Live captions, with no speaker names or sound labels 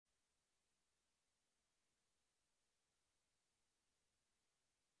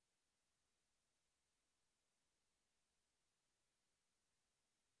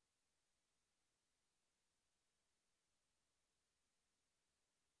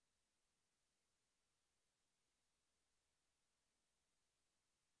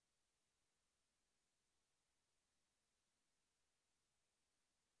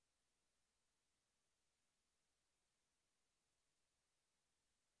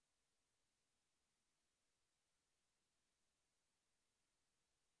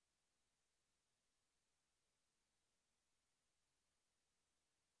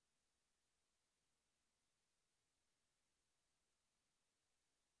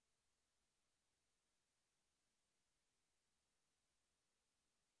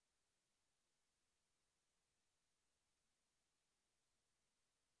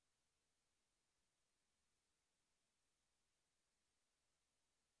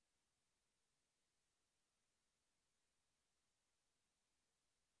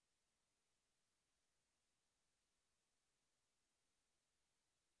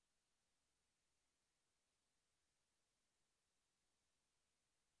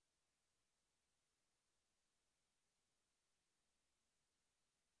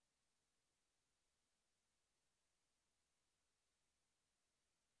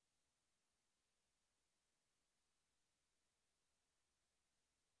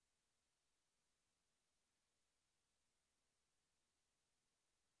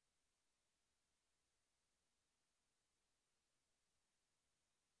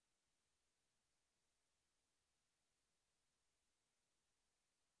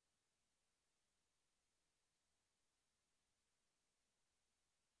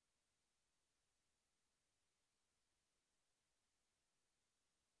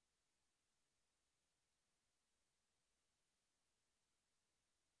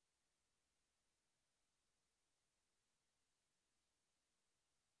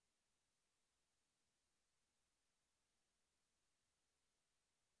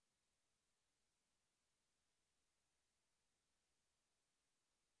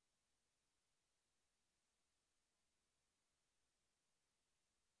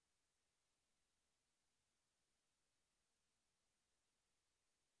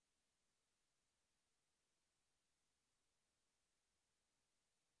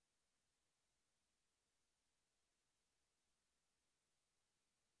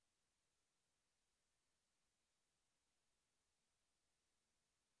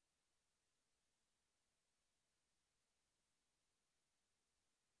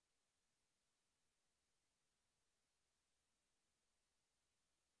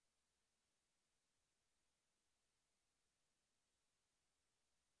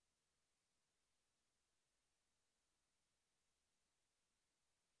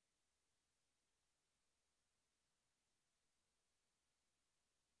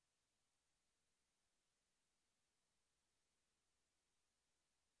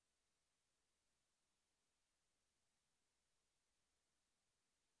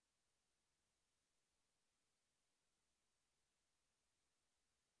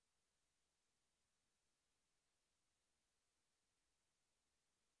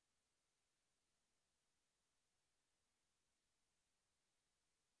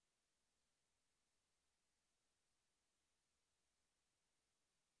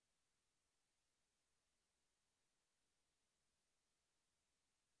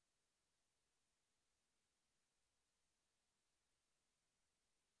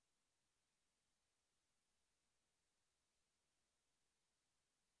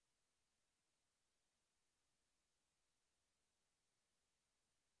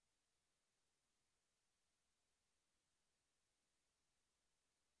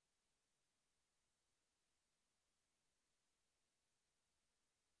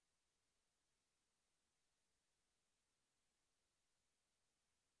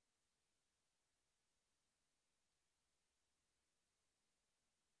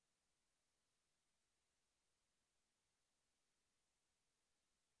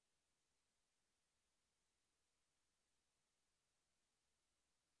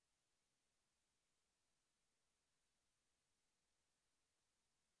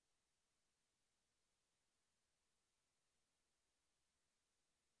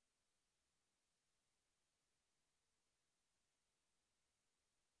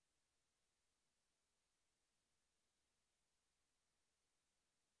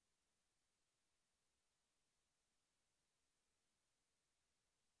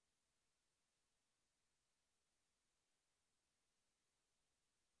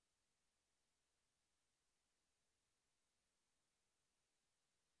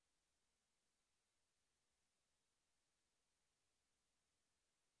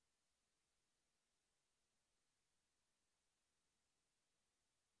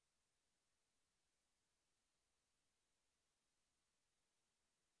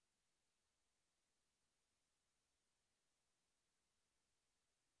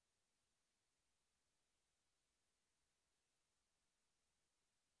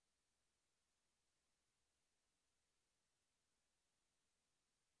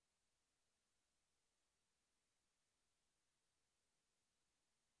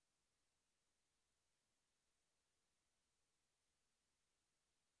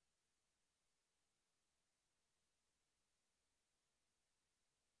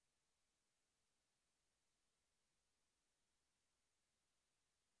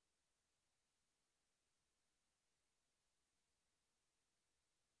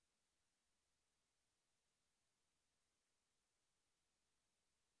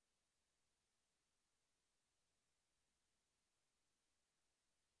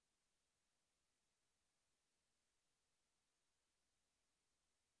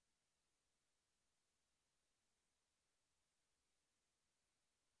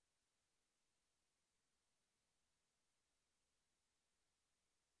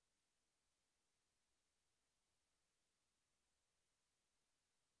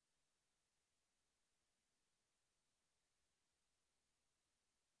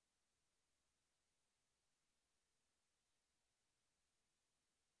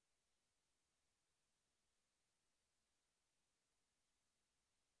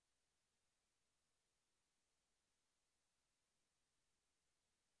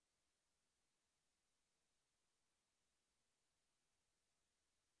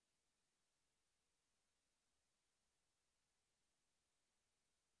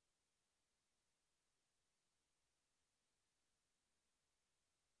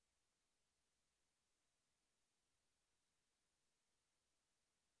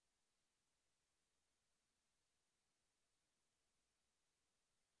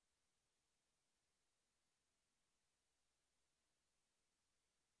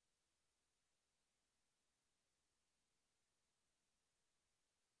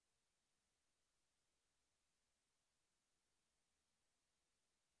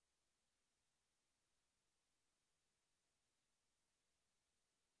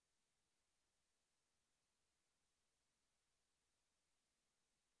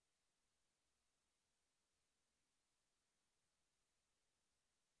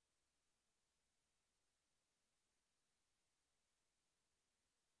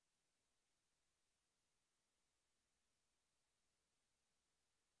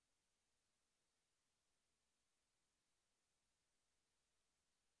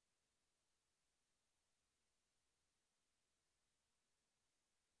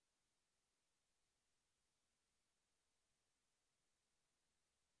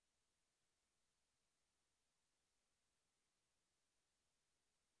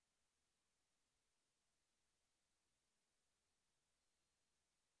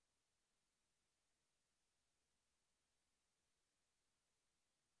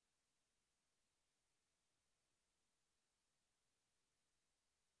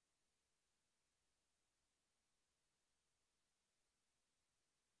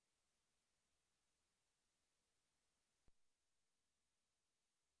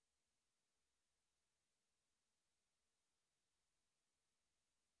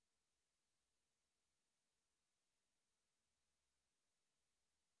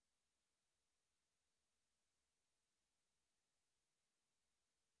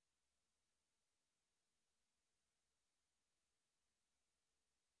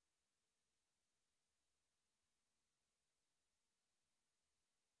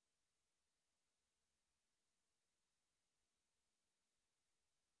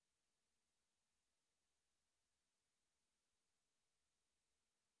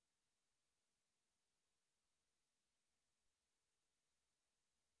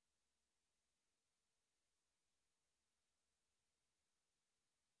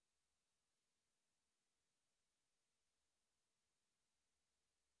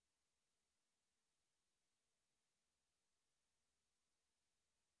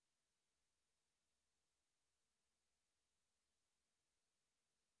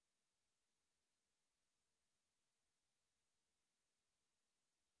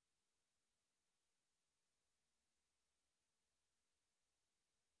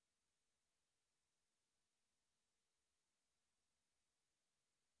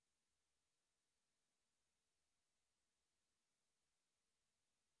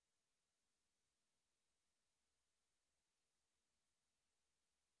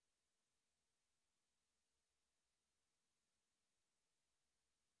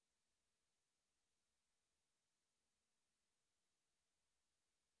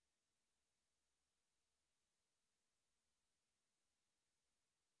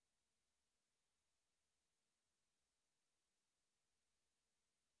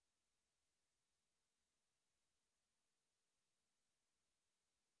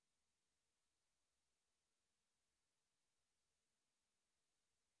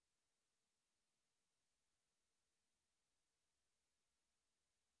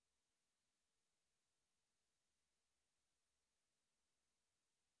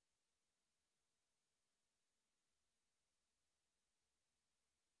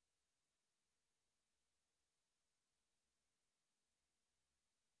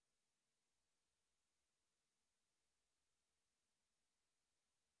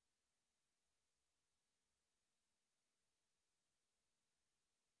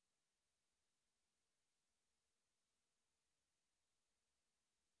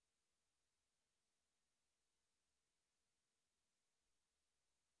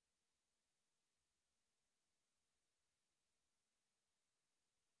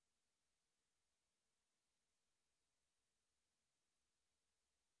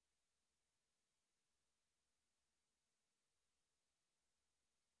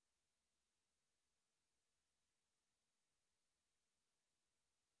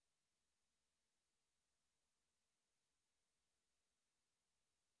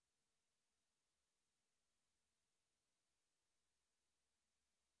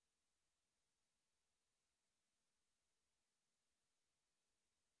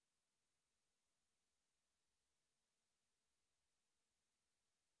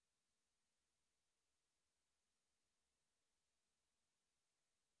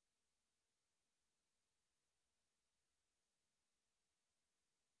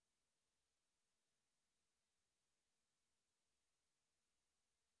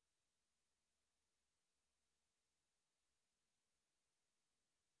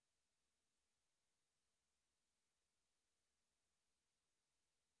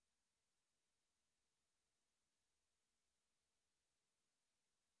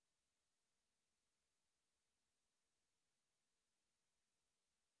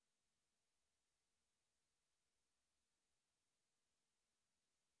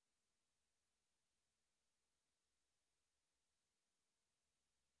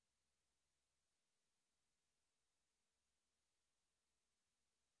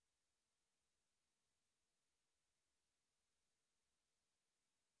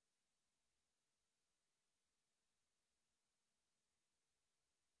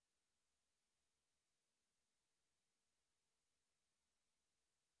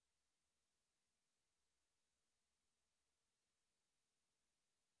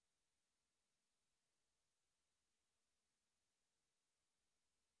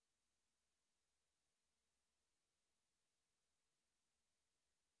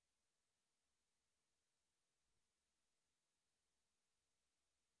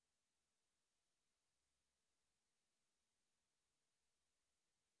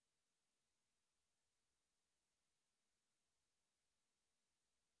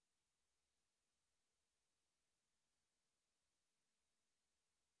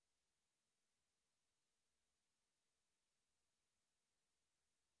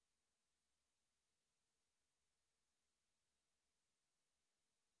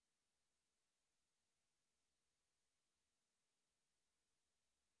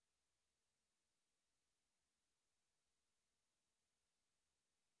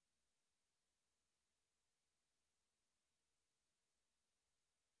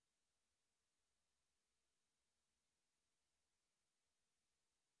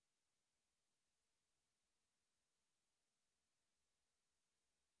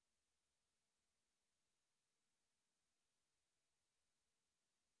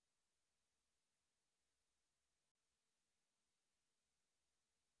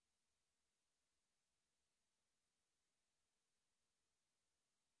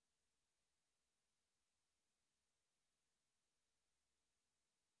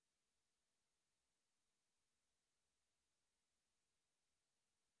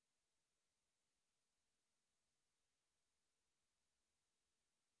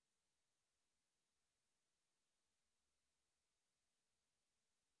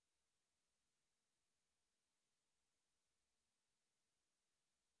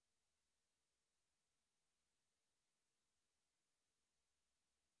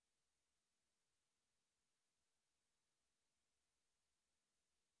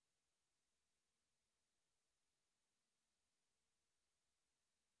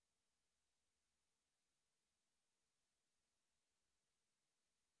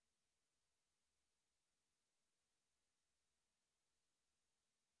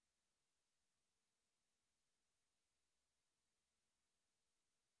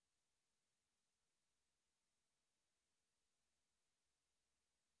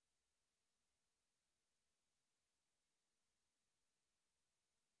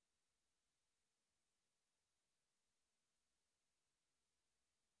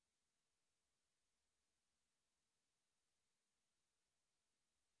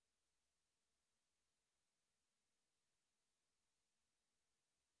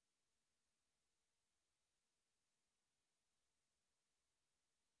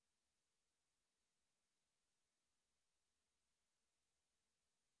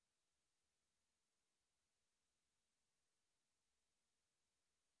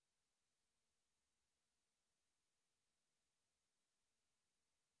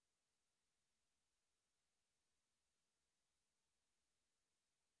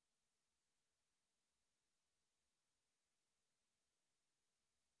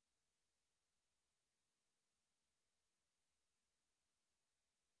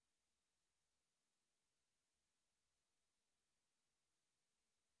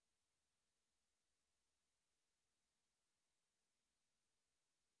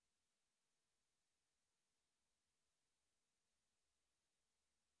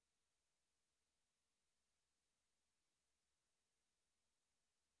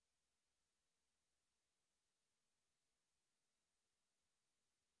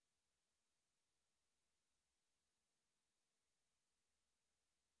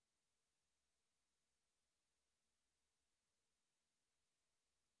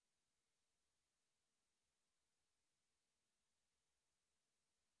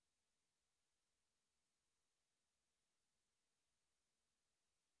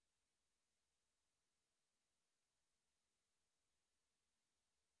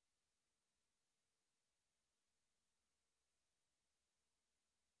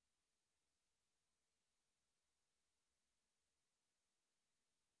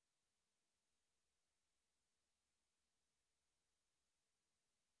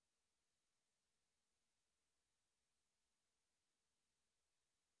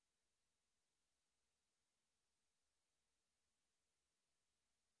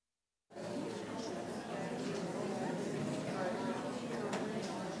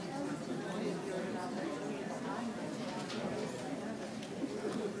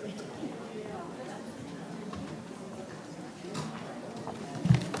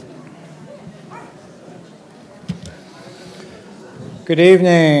Good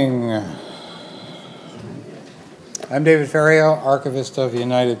evening. I'm David Ferriero, Archivist of the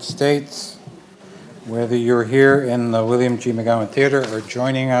United States. Whether you're here in the William G. McGowan Theater or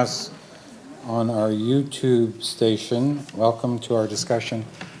joining us on our YouTube station, welcome to our discussion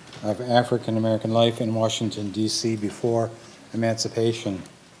of African American life in Washington, D.C. before emancipation.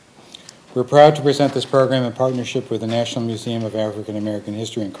 We're proud to present this program in partnership with the National Museum of African American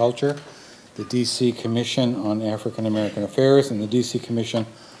History and Culture, the D.C. Commission on African American Affairs, and the D.C. Commission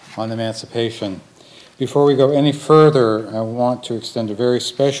on Emancipation. Before we go any further, I want to extend a very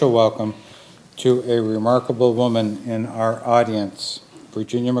special welcome to a remarkable woman in our audience.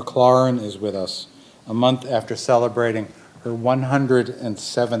 Virginia McLaurin is with us, a month after celebrating her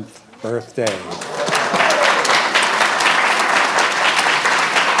 107th birthday.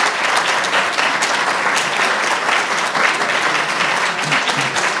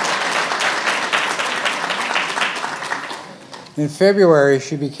 In February,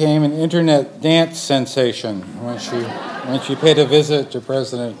 she became an internet dance sensation when she paid a visit to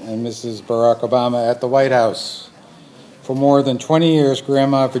President and Mrs. Barack Obama at the White House. For more than 20 years,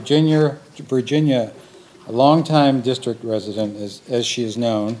 Grandma Virginia, a longtime district resident, as she is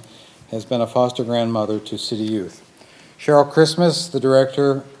known, has been a foster grandmother to city youth. Cheryl Christmas,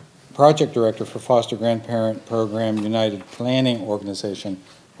 the project director for Foster Grandparent Program United Planning Organization,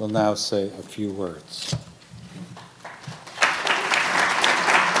 will now say a few words.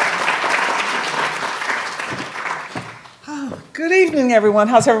 Good evening, everyone.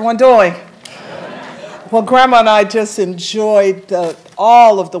 How's everyone doing? Well, Grandma and I just enjoyed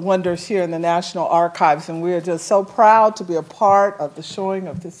all of the wonders here in the National Archives, and we are just so proud to be a part of the showing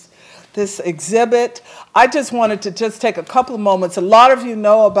of this exhibit. I just wanted to take a couple of moments. A lot of you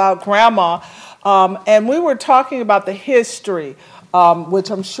know about Grandma, and we were talking about the history, which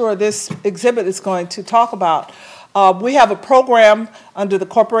I'm sure this exhibit is going to talk about. We have a program under the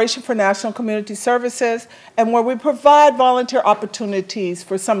Corporation for National Community Services, and where we provide volunteer opportunities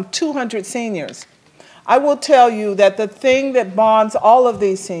for some 200 seniors. I will tell you that the thing that bonds all of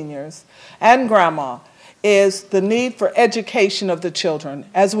these seniors and Grandma is the need for education of the children.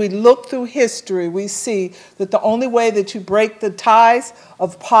 As we look through history, we see that the only way that you break the ties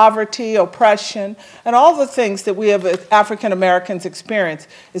of poverty, oppression, and all the things that we have as African Americans experience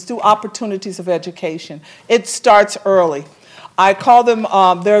is through opportunities of education. It starts early. I call them,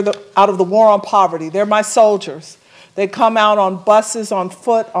 they're out of the war on poverty. They're my soldiers. They come out on buses, on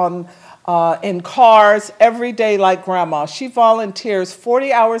foot, in cars, every day like Grandma. She volunteers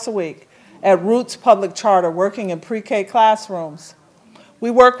 40 hours a week at Roots Public Charter, working in pre-K classrooms.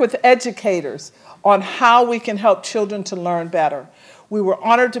 We work with educators on how we can help children to learn better. We were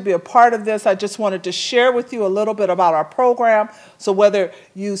honored to be a part of this. I just wanted to share with you a little bit about our program, so whether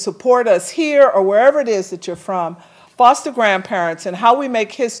you support us here or wherever it is that you're from, foster grandparents and how we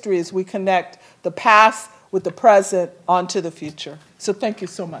make history as we connect the past with the present onto the future. So thank you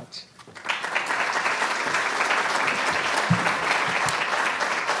so much.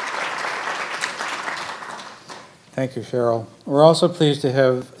 Thank you, Cheryl. We're also pleased to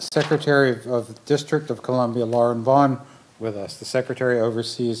have Secretary of the District of Columbia, Lauren Vaughn, with us. The Secretary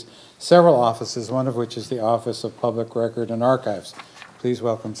oversees several offices, one of which is the Office of Public Record and Archives. Please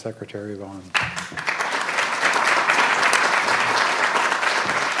welcome Secretary Vaughn.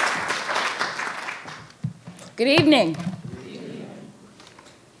 Good evening.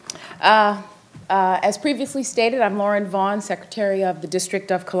 As previously stated, I'm Lauren Vaughn, Secretary of the District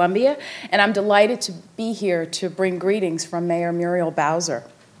of Columbia, and I'm delighted to be here to bring greetings from Mayor Muriel Bowser.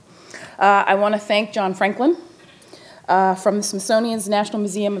 I want to thank John Franklin from the Smithsonian's National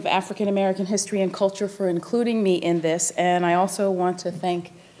Museum of African American History and Culture for including me in this, and I also want to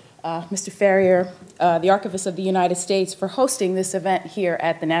thank Mr. Ferrier, the Archivist of the United States, for hosting this event here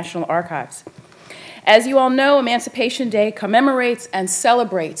at the National Archives. As you all know, Emancipation Day commemorates and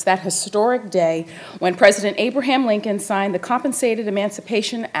celebrates that historic day when President Abraham Lincoln signed the Compensated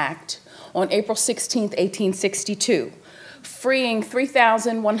Emancipation Act on April 16, 1862, freeing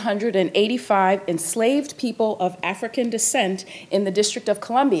 3,185 enslaved people of African descent in the District of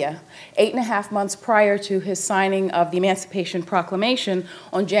Columbia 8.5 months prior to his signing of the Emancipation Proclamation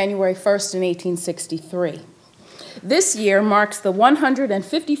on January 1st in 1863. This year marks the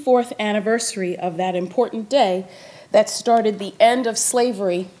 154th anniversary of that important day that started the end of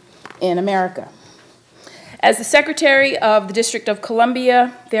slavery in America. As the Secretary of the District of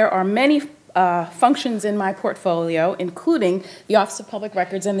Columbia, there are many functions in my portfolio, including the Office of Public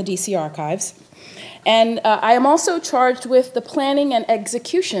Records and the DC Archives. And I am also charged with the planning and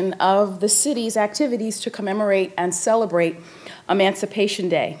execution of the city's activities to commemorate and celebrate Emancipation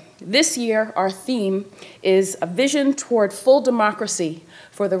Day. This year, our theme is a vision toward full democracy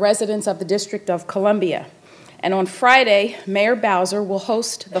for the residents of the District of Columbia. And on Friday, Mayor Bowser will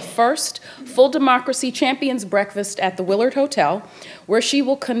host the first Full Democracy Champions Breakfast at the Willard Hotel, where she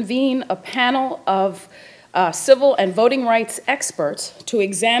will convene a panel of civil and voting rights experts to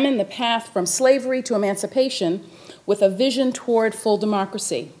examine the path from slavery to emancipation with a vision toward full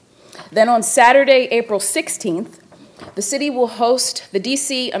democracy. Then on Saturday, April 16th, the city will host the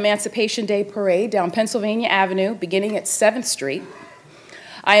DC Emancipation Day Parade down Pennsylvania Avenue, beginning at 7th Street.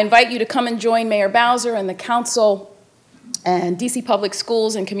 I invite you to come and join Mayor Bowser and the council and DC Public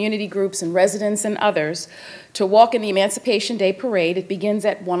Schools and community groups and residents and others to walk in the Emancipation Day Parade. It begins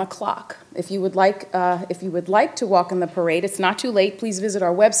at 1 o'clock. If you would like to walk in the parade, it's not too late. Please visit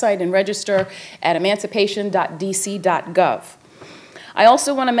our website and register at emancipation.dc.gov. I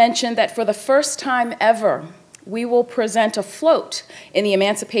also want to mention that for the first time ever, we will present a float in the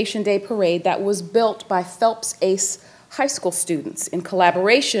Emancipation Day Parade that was built by Phelps Ace high school students in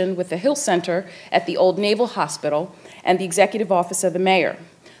collaboration with the Hill Center at the Old Naval Hospital and the Executive Office of the Mayor.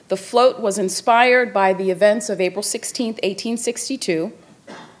 The float was inspired by the events of April 16, 1862.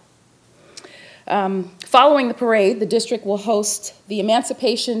 Following the parade, the district will host the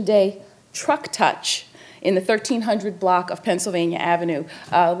Emancipation Day Truck Touch in the 1300 block of Pennsylvania Avenue.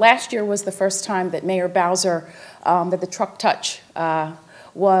 Last year was the first time that Mayor Bowser, that the Truck Touch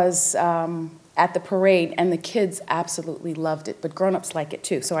was at the parade, and the kids absolutely loved it, but grown-ups like it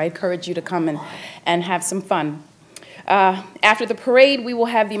too, so I encourage you to come and have some fun. After the parade, we will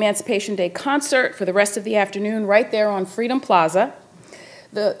have the Emancipation Day concert for the rest of the afternoon right there on Freedom Plaza.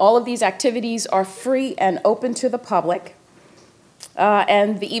 All of these activities are free and open to the public,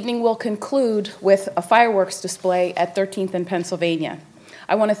 and the evening will conclude with a fireworks display at 13th and Pennsylvania.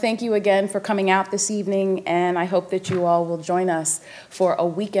 I want to thank you again for coming out this evening, and I hope that you all will join us for a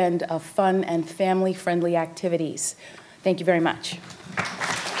weekend of fun and family-friendly activities. Thank you very much.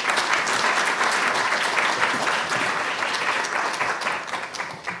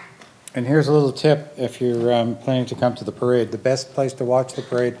 And here's a little tip if you're planning to come to the parade. The best place to watch the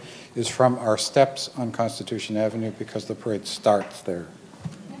parade is from our steps on Constitution Avenue because the parade starts there.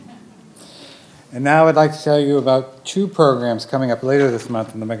 And now I'd like to tell you about two programs coming up later this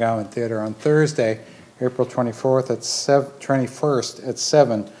month in the McGowan Theater. On Thursday, April 21st at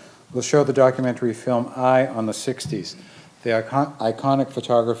 7, we'll show the documentary film Eye on the 60s, the iconic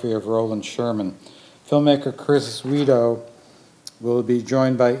photography of Roland Sherman. Filmmaker Chris Guido will be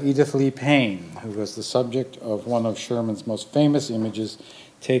joined by Edith Lee Payne, who was the subject of one of Sherman's most famous images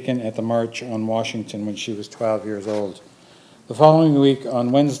taken at the March on Washington when she was 12 years old. The following week,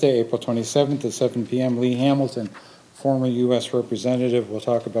 on Wednesday, April 27th at 7 p.m., Lee Hamilton, former U.S. representative, will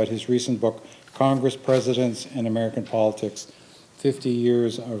talk about his recent book, Congress, Presidents, and American Politics, 50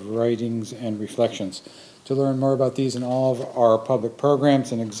 Years of Writings and Reflections. To learn more about these and all of our public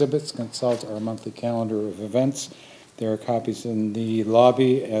programs and exhibits, consult our monthly calendar of events. There are copies in the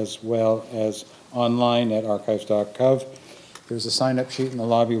lobby as well as online at archives.gov. There's a sign-up sheet in the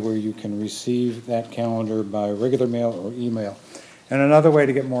lobby where you can receive that calendar by regular mail or email. And another way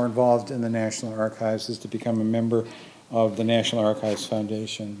to get more involved in the National Archives is to become a member of the National Archives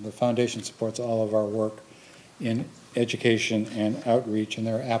Foundation. The foundation supports all of our work in education and outreach, and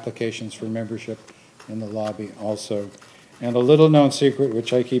there are applications for membership in the lobby also. And a little-known secret,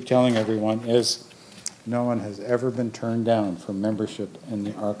 which I keep telling everyone, is no one has ever been turned down for membership in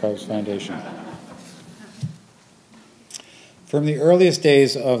the Archives Foundation. From the earliest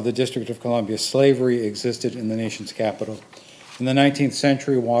days of the District of Columbia, slavery existed in the nation's capital. In the 19th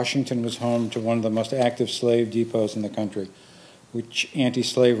century, Washington was home to one of the most active slave depots in the country, which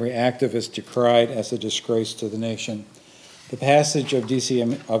anti-slavery activists decried as a disgrace to the nation. The passage of the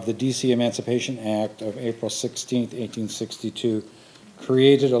DC Emancipation Act of April 16, 1862,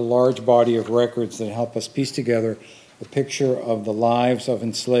 created a large body of records that help us piece together a picture of the lives of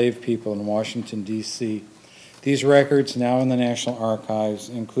enslaved people in Washington, D.C. These records, now in the National Archives,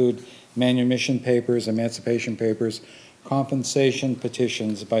 include manumission papers, emancipation papers, compensation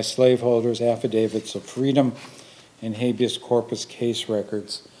petitions by slaveholders, affidavits of freedom, and habeas corpus case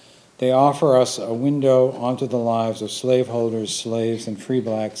records. They offer us a window onto the lives of slaveholders, slaves, and free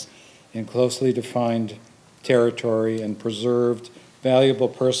blacks in closely defined territory and preserved valuable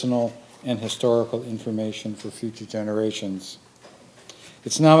personal and historical information for future generations.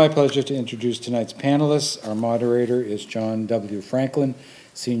 It's now my pleasure to introduce tonight's panelists. Our moderator is John W. Franklin,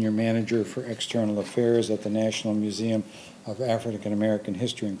 Senior Manager for External Affairs at the National Museum of African American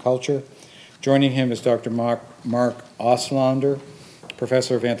History and Culture. Joining him is Dr. Mark Auslander,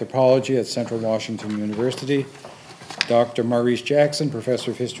 Professor of Anthropology at Central Washington University. Dr. Maurice Jackson,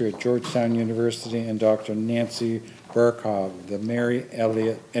 Professor of History at Georgetown University, and Dr. Nancy Bercaw, Mary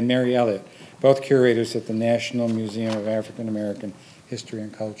Elliott, both curators at the National Museum of African American History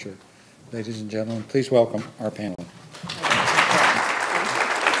and Culture. Ladies and gentlemen, please welcome our panel.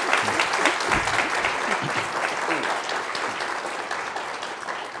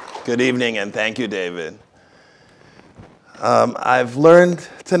 Good evening, and thank you, David. I've learned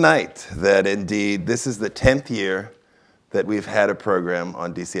tonight that indeed this is the 10th year that we've had a program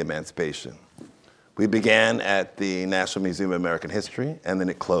on DC emancipation. We began at the National Museum of American History, and then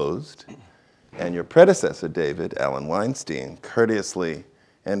it closed. And your predecessor, David, Alan Weinstein, courteously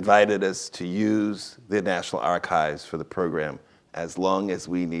invited us to use the National Archives for the program as long as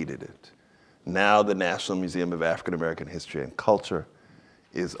we needed it. Now the National Museum of African American History and Culture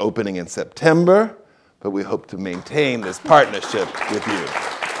is opening in September, but we hope to maintain this partnership with you.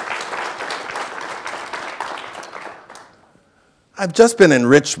 I've just been in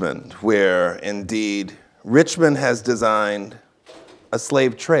Richmond, where indeed Richmond has designed a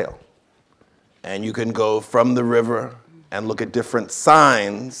slave trail. And you can go from the river and look at different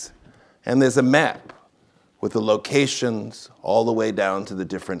signs, and there's a map with the locations all the way down to the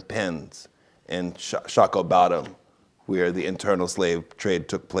different pens in Shockoe Bottom, where the internal slave trade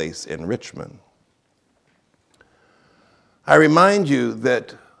took place in Richmond. I remind you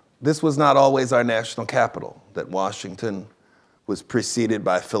that this was not always our national capital, that Washington was preceded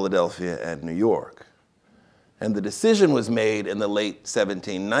by Philadelphia and New York. And the decision was made in the late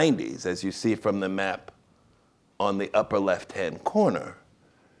 1790s, as you see from the map on the upper left-hand corner,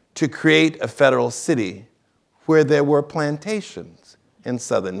 to create a federal city where there were plantations in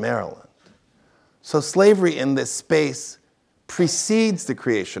southern Maryland. So slavery in this space precedes the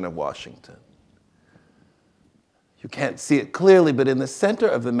creation of Washington. You can't see it clearly, but in the center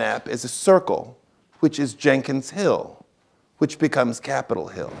of the map is a circle, which is Jenkins Hill, which becomes Capitol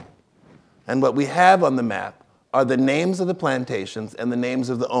Hill. And what we have on the map are the names of the plantations and the names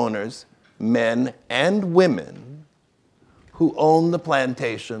of the owners, men and women, who own the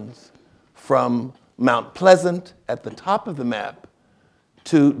plantations from Mount Pleasant at the top of the map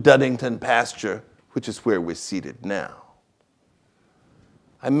to Duddington Pasture, which is where we're seated now.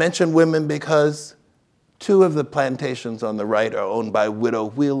 I mention women because two of the plantations on the right are owned by Widow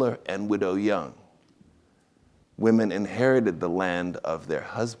Wheeler and Widow Young. Women inherited the land of their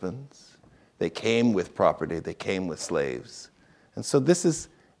husbands. They came with property, they came with slaves. And so this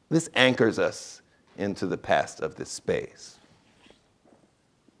anchors us into the past of this space.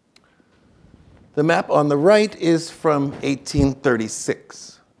 The map on the right is from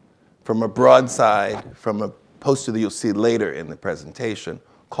 1836, from a broadside, from a poster that you'll see later in the presentation,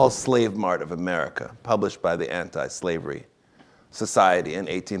 called Slave Mart of America, published by the Anti-Slavery Society in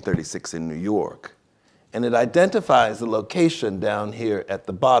 1836 in New York. And it identifies the location down here at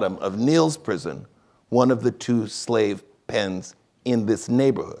the bottom of Neal's Prison, one of the two slave pens in this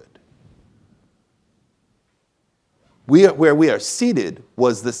neighborhood. Where we are seated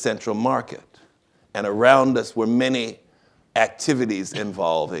was the Central Market, and around us were many activities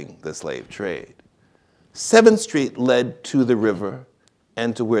involving the slave trade. 7th Street led to the river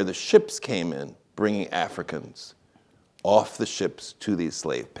and to where the ships came in, bringing Africans off the ships to these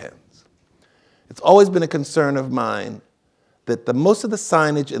slave pens. It's always been a concern of mine that most of the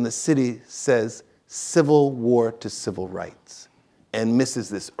signage in the city says Civil War to Civil Rights and misses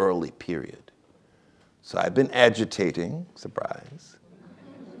this early period. So I've been agitating, surprise,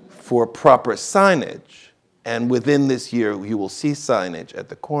 for proper signage, and within this year you will see signage at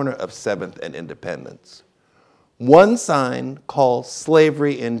the corner of 7th and Independence. One sign called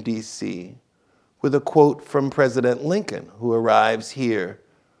Slavery in DC, with a quote from President Lincoln, who arrives here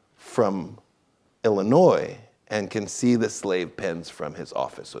from Illinois and can see the slave pens from his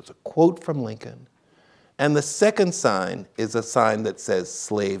office. So it's a quote from Lincoln. And the second sign is a sign that says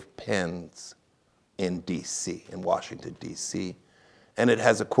slave pens in DC, in Washington, DC. And it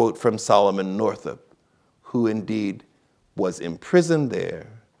has a quote from Solomon Northup, who indeed was imprisoned there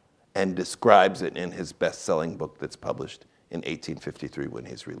and describes it in his best-selling book that's published in 1853 when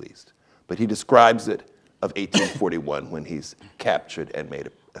he's released. But he describes it of 1841 when he's captured and made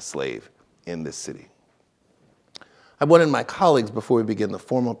a slave in this city. I wanted my colleagues, before we begin the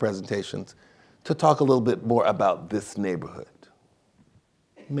formal presentations, to talk a little bit more about this neighborhood.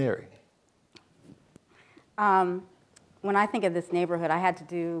 Mary. When I think of this neighborhood, I had to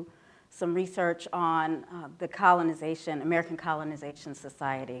do some research on the colonization, American Colonization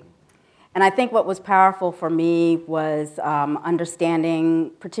Society. And I think what was powerful for me was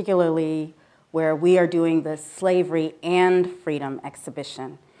understanding, particularly where we are doing the Slavery and Freedom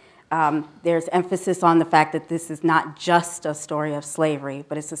exhibition. There's emphasis on the fact that this is not just a story of slavery,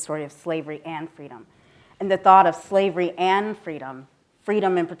 but it's a story of slavery and freedom. And the thought of slavery and freedom,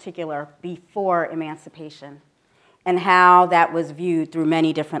 freedom in particular, before emancipation, and how that was viewed through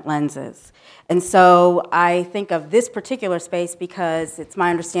many different lenses. And so I think of this particular space because it's my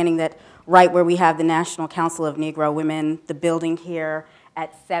understanding that right where we have the National Council of Negro Women, the building here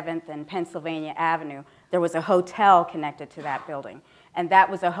at 7th and Pennsylvania Avenue, there was a hotel connected to that building. And that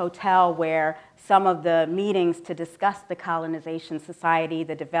was a hotel where some of the meetings to discuss the colonization society,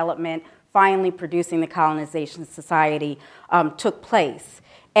 the development, finally producing the colonization society took place.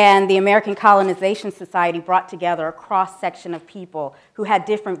 And the American Colonization Society brought together a cross-section of people who had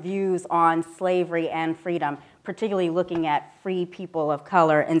different views on slavery and freedom, particularly looking at free people of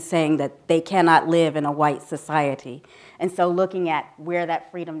color and saying that they cannot live in a white society. And so looking at where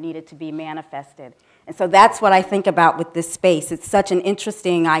that freedom needed to be manifested. And so that's what I think about with this space. It's such an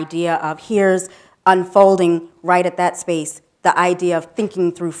interesting idea of here's unfolding right at that space, the idea of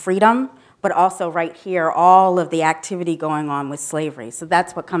thinking through freedom, but also right here, all of the activity going on with slavery. So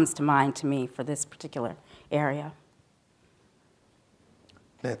that's what comes to mind to me for this particular area.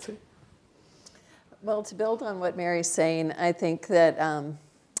 Nancy? Well, to build on what Mary's saying, I think that,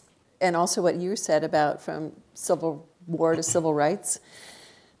 and also what you said about from Civil War to civil rights,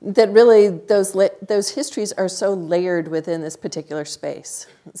 that really those histories are so layered within this particular space.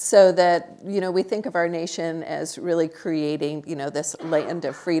 So that, we think of our nation as really creating, this land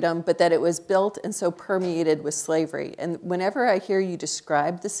of freedom, but that it was built and so permeated with slavery. And whenever I hear you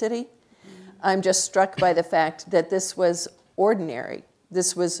describe the city, I'm just struck by the fact that this was ordinary.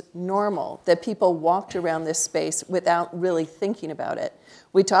 This was normal, that people walked around this space without really thinking about it.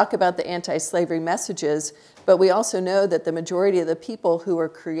 We talk about the anti-slavery messages, but we also know that the majority of the people who were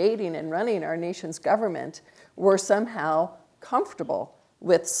creating and running our nation's government were somehow comfortable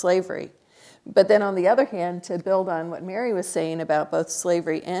with slavery. But then on the other hand, to build on what Mary was saying about both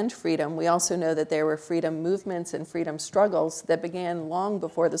slavery and freedom, we also know that there were freedom movements and freedom struggles that began long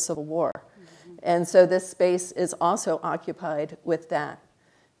before the Civil War. And so this space is also occupied with that.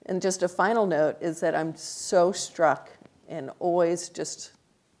 And just a final note is that I'm so struck and always just,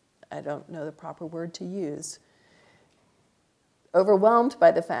 I don't know the proper word to use, overwhelmed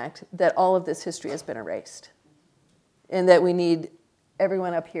by the fact that all of this history has been erased and that we need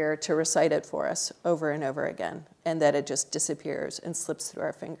everyone up here to recite it for us over and over again, and that it just disappears and slips through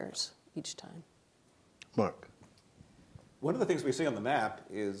our fingers each time. Mark? One of the things we see on the map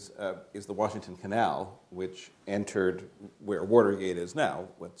is the Washington Canal, which entered where Watergate is now.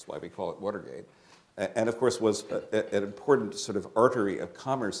 That's why we call it Watergate. And of course was an important sort of artery of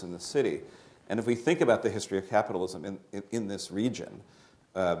commerce in the city. And if we think about the history of capitalism in this region,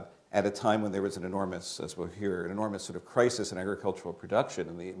 at a time when there was an enormous, as we'll hear, an enormous sort of crisis in agricultural production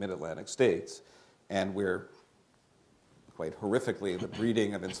in the mid-Atlantic states, and where quite horrifically the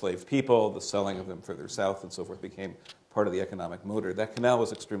breeding of enslaved people, the selling of them further south and so forth became part of the economic motor. That canal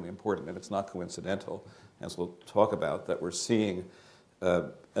was extremely important, and it's not coincidental, as we'll talk about, that we're seeing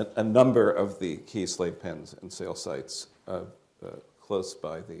a number of the key slave pens and sale sites close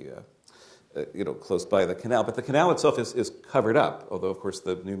by the close by the canal. But the canal itself is covered up, although of course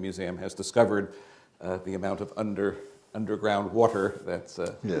the new museum has discovered the amount of underground water that's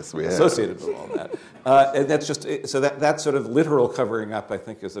associated with all that. And that's just so that sort of literal covering up, I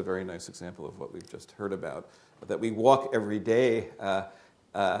think, is a very nice example of what we've just heard about. That we walk every day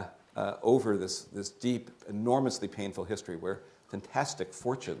over this deep, enormously painful history where fantastic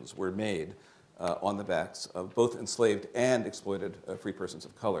fortunes were made on the backs of both enslaved and exploited free persons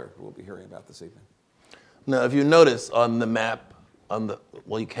of color, who we'll be hearing about this evening. Now, if you notice on the map,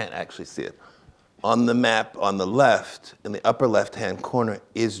 well, you can't actually see it. On the map on the left, in the upper left-hand corner,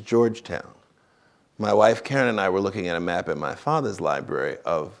 is Georgetown. My wife Karen and I were looking at a map in my father's library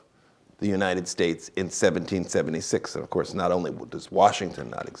of the United States in 1776. And of course, not only does Washington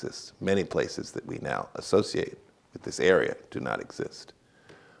not exist, many places that we now associate with this area do not exist.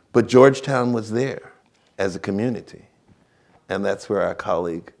 But Georgetown was there as a community. And that's where our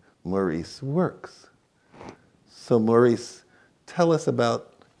colleague Maurice works. So Maurice, tell us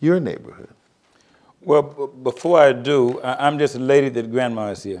about your neighborhood. Well, before I do, I'm just elated that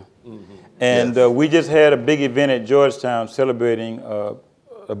Grandma is here. Mm-hmm. And we just had a big event at Georgetown celebrating the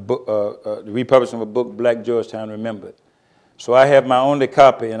republishing of a book, Black Georgetown Remembered. So I have my only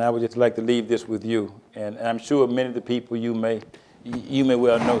copy, and I would just like to leave this with you. And I'm sure many of the people you may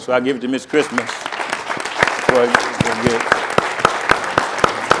well know. So I'll give it to Miss Christmas.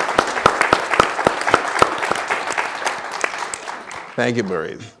 Thank you,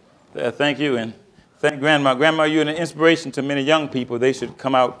 Maurice. Thank you, and Thank Grandma. Grandma, you're an inspiration to many young people. They should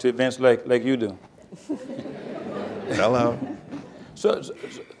come out to events like you do. Hello.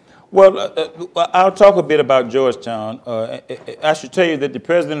 I'll talk a bit about Georgetown. I should tell you that the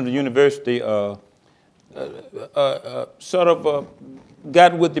president of the university sort of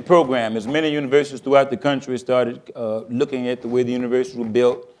got with the program. As many universities throughout the country started looking at the way the universities were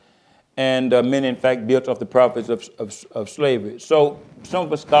built, and many, in fact, built off the profits of slavery. So some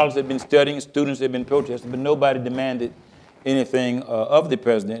of the scholars have been studying, students have been protesting, but nobody demanded anything of the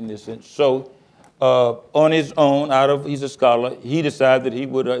president in this sense. So on his own, he's a scholar, he decided that he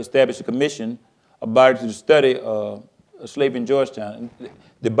would establish a commission, a body to study slavery in Georgetown.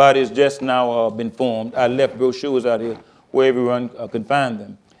 The body has just now been formed. I left brochures out here where everyone can find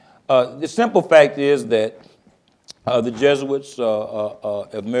them. The simple fact is that the Jesuits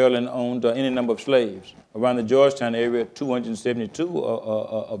of Maryland owned any number of slaves. Around the Georgetown area, 272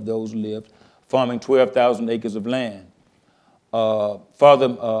 of those lived, farming 12,000 acres of land. Father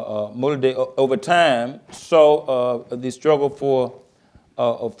Mulliday, over time, saw the struggle for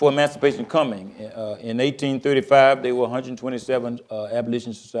emancipation coming. In 1835, there were 127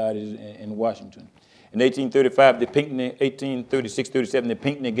 abolition societies in Washington. In 1836-37, the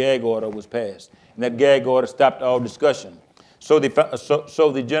Pinckney Gag Order was passed. And that gag order stopped all discussion. So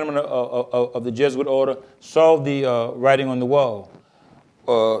the gentlemen of the Jesuit order saw the writing on the wall.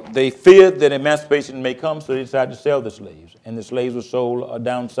 They feared that emancipation may come, so they decided to sell the slaves. And the slaves were sold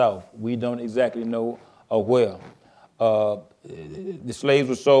down south. We don't exactly know where. The slaves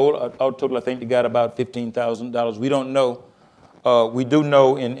were sold. All total, I think they got about $15,000. We don't know. We do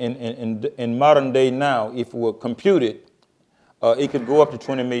know in modern day now, if it were computed, it could go up to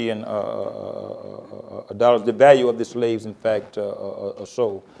 $20 million. The value of the slaves, in fact, are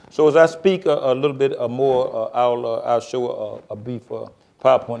sold. So as I speak a little bit more, I'll show a brief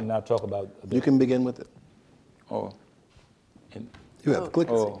PowerPoint, and I'll talk about it. You can begin with it. Oh. You have to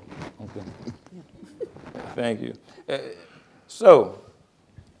click. Oh, okay. Thank you.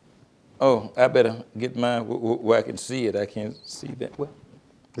 I better get mine where I can see it. I can't see that. Well,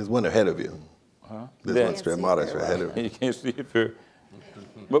 there's one ahead of you. Huh? There's one straight modest ahead of you. You can't see it very,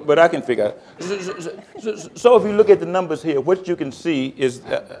 but I can figure out. So if you look at the numbers here, what you can see is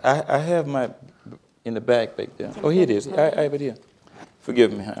I have my in the back there. Oh, here it is. I have it here.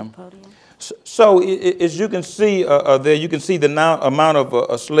 Forgive me. So as you can see there, you can see the amount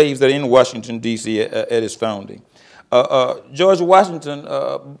of slaves that are in Washington, D.C. At its founding. George Washington,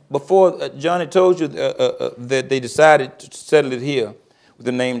 before Johnny told you that they decided to settle it here with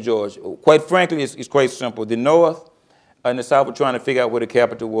the name George. Quite frankly, it's quite simple. The North and the South were trying to figure out where the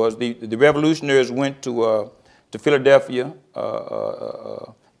capital was. The revolutionaries went to Philadelphia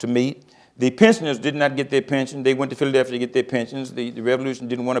to meet. The pensioners did not get their pension. They went to Philadelphia to get their pensions. The revolution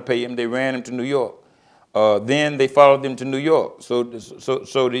didn't want to pay them. They ran them to New York. Then they followed them to New York. So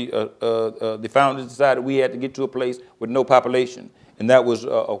the founders decided we had to get to a place with no population, and that was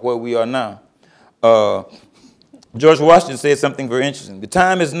where we are now. George Washington said something very interesting. The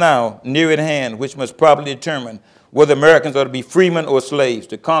time is now near at hand which must properly determine whether Americans are to be freemen or slaves,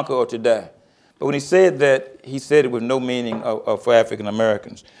 to conquer or to die. But when he said that, he said it with no meaning for African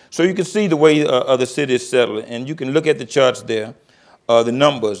Americans. So you can see the way the city is settled, and you can look at the charts there, the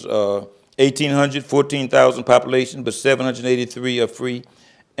numbers. 1,800, 14,000 population, but 783 are free,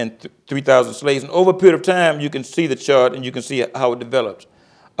 and 3,000 slaves. And over a period of time, you can see the chart, and you can see how it develops.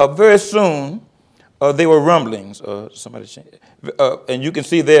 Very soon, they were rumblings. And you can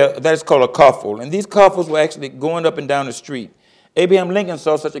see there, that's called a coffle. And these coffles were actually going up and down the street. Abraham Lincoln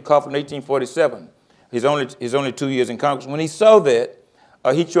saw such a coffle in 1847. He's only 2 years in Congress. When he saw that,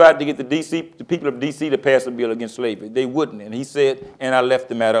 he tried to get the people of D.C. to pass a bill against slavery. They wouldn't, and he said, and I left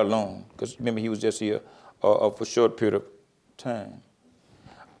the matter alone. Because remember, he was just here for a short period of time.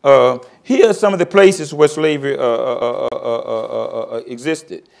 Here are some of the places where slavery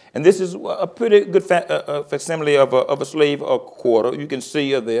existed. And this is a pretty good facsimile of a slave quarter. You can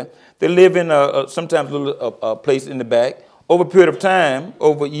see there. They live in sometimes a little place in the back. Over a period of time,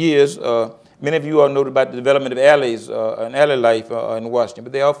 over years, many of you all know about the development of alleys and alley life in Washington,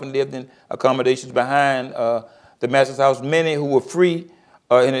 but they often lived in accommodations behind the master's house. Many who were free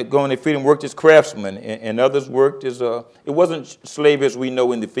and going their freedom worked as craftsmen, and others worked as, it wasn't slavery as we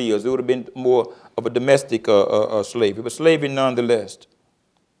know in the fields. It would have been more of a domestic slavery, but slavery nonetheless.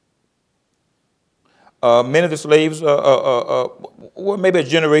 Many of the slaves were maybe a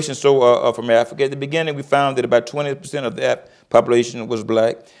generation or so from Africa. At the beginning, we found that about 20% of the population was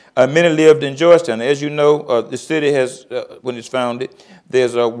black. Many lived in Georgetown. As you know, the city has, when it's founded,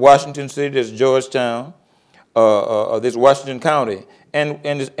 there's Washington City, there's Georgetown, there's Washington County.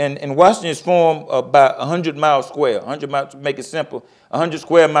 And Washington is formed about 100 miles square. 100 miles, to make it simple, 100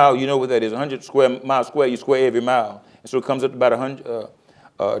 square mile, you know what that is. 100 miles square, you square every mile. And so it comes up to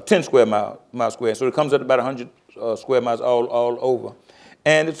about 10 square mile square. So it comes up to about 100 square miles all over.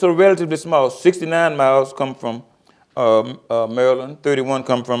 And it's so relatively small. 69 miles come from Maryland, 31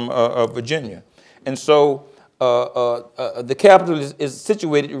 come from Virginia. And so the capital is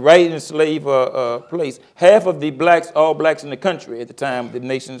situated right in a slave place. Half of the blacks, all blacks in the country at the time the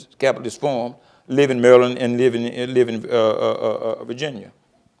nation's capital is formed, live in Maryland and live in Virginia.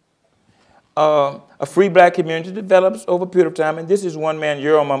 A free black community develops over a period of time, and this is one man,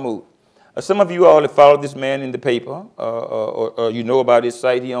 Earl Mahmoud. Some of you all have followed this man in the paper, or you know about his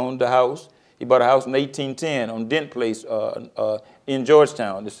site. He owned a house. He bought a house in 1810 on Dent Place in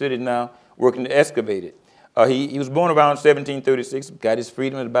Georgetown. The city now working to excavate it. He was born around 1736, got his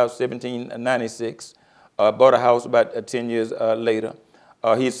freedom at about 1796, bought a house about 10 years later.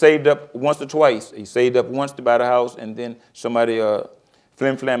 He had saved up once or twice. He saved up once to buy the house, and then somebody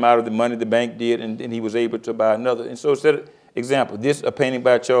flim-flam out of the money the bank did, and then he was able to buy another. And so, example, this a painting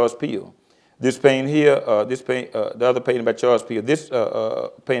by Charles Peale. This painting here, the other painting by Charles Peale. This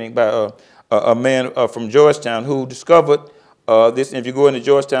painting by a man from Georgetown who discovered this. And if you go in the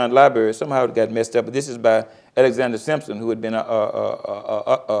Georgetown library, somehow it got messed up, but this is by Alexander Simpson, who had been an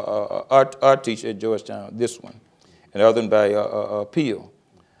art teacher at Georgetown, this one, and the other one by Peale.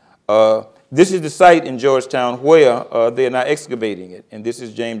 This is the site in Georgetown where they are now excavating it. And this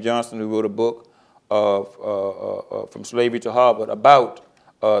is James Johnson, who wrote a book From Slavery to Harvard about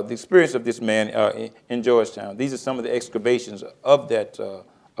the experience of this man in Georgetown. These are some of the excavations of that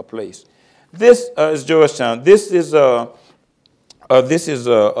place. This is Georgetown. This is a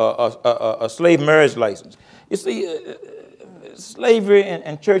slave marriage license. You see, slavery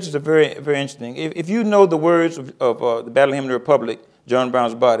and churches are very, very interesting. If you know the words of the Battle Hymn of the Republic, John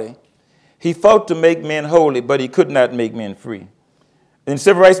Brown's Body, he fought to make men holy, but he could not make men free. In the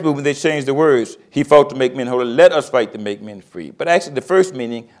Civil Rights Movement, they changed the words. He fought to make men holy. Let us fight to make men free. But actually, the first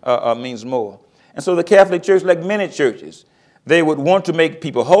meaning means more. And so the Catholic Church, like many churches, they would want to make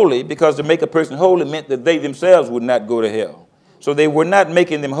people holy because to make a person holy meant that they themselves would not go to hell. So they were not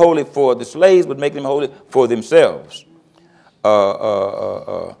making them holy for the slaves, but making them holy for themselves.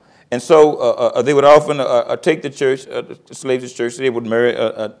 And so they would often take the church, the slaves to church. They would marry,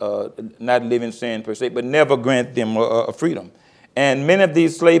 not live in sin per se, but never grant them freedom. And many of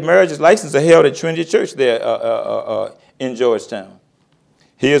these slave marriages licenses are held at Trinity Church there in Georgetown.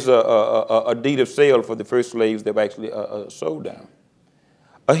 Here's a deed of sale for the first slaves that were actually sold down.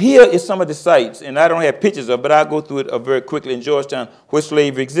 Here is some of the sites, and I don't have pictures of it, but I'll go through it very quickly in Georgetown where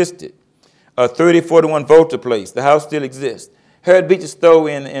slavery existed. 3041 Volta Place, the house still exists. Harriet Beecher Stowe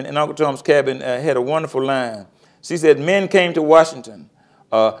in Uncle Tom's Cabin had a wonderful line. She said, men came to Washington,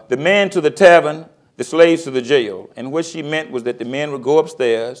 the men to the tavern, the slaves to the jail. And what she meant was that the men would go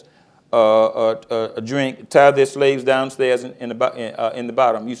upstairs, drink, tie their slaves downstairs in the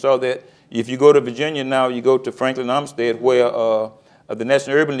bottom. You saw that if you go to Virginia now, you go to Franklin Olmsted where the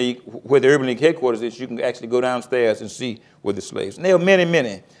National Urban League, where the Urban League headquarters is, you can actually go downstairs and see where the slaves. And there are many,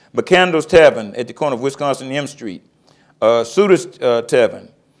 many. McCandless Tavern at the corner of Wisconsin and M Street. Suter's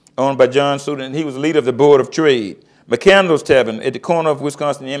Tavern, owned by John Suter, and he was the leader of the Board of Trade. McCandless Tavern at the corner of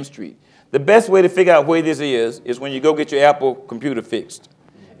Wisconsin and M Street. The best way to figure out where this is when you go get your Apple computer fixed.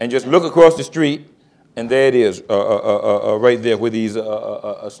 And just look across the street, and there it is, right there where these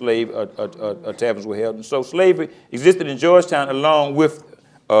slave taverns were held. And so slavery existed in Georgetown along with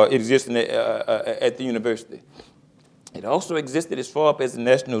it existing at the university. It also existed as far up as the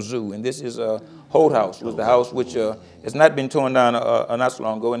National Zoo, and this is Holt House, was the house which has not been torn down not so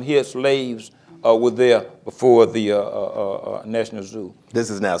long ago, and here slaves were there before the National Zoo. This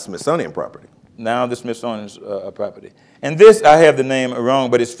is now Smithsonian property. Now the Smithsonian's property. And this, I have the name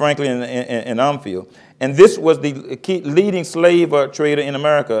wrong, but it's Franklin and Armfield. And this was the leading slave trader in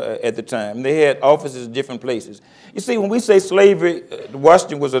America at the time. They had offices in different places. You see, when we say slavery,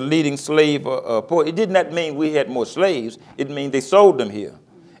 Washington was a leading slave port, it did not mean we had more slaves. It means they sold them here.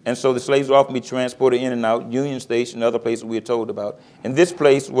 And so the slaves would often be transported in and out, Union Station, other places we are told about. And this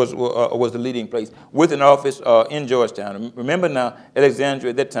place was the leading place with an office in Georgetown. Remember now, Alexandria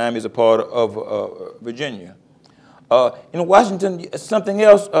at that time is a part of Virginia. In Washington, something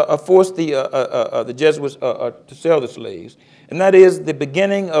else forced the Jesuits to sell the slaves, and that is the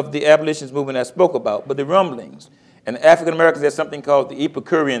beginning of the abolitionist movement I spoke about, but the rumblings. And African Americans had something called the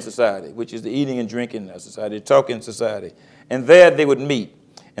Epicurean Society, which is the eating and drinking society, the talking society. And there they would meet.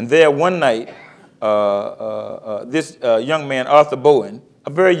 And there one night, this young man, Arthur Bowen, a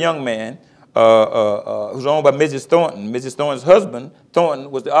very young man, was owned by Mrs. Thornton. Mrs. Thornton's husband,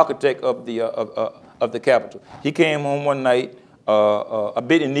 Thornton, was the architect of the Capitol. He came home one night a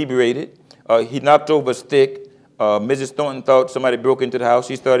bit inebriated. He knocked over a stick. Mrs. Thornton thought somebody broke into the house.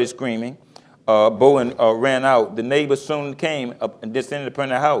 She started screaming. Bowen ran out. The neighbors soon came up and descended upon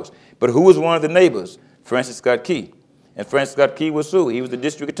the house. But who was one of the neighbors? Francis Scott Key. And Francis Scott Key was sued. He was the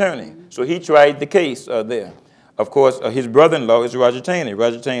district attorney. So he tried the case there. Of course, his brother-in-law is Roger Taney.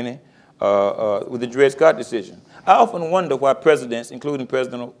 Roger Taney with the Dred Scott decision. I often wonder why presidents, including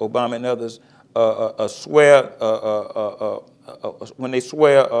President Obama and others, swear, when they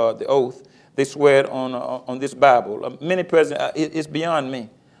swear the oath, they swear it on this Bible. Many presidents, it's beyond me.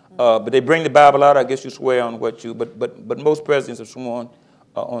 But they bring the Bible out. I guess you swear on what you. But most presidents have sworn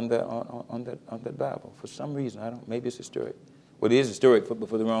on that Bible for some reason. I don't. Maybe it's historic. Well, it is historic, but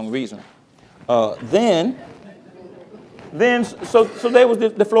for the wrong reason. Then so there was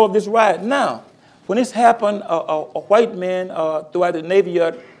the flow of this riot. Now, when this happened, a white man throughout the Navy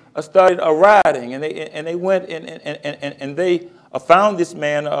Yard started rioting, and they went and they found this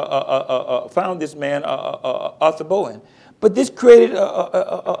man Arthur Bowen. But this created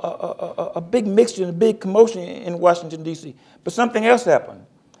a big mixture and a big commotion in Washington, D.C. But something else happened.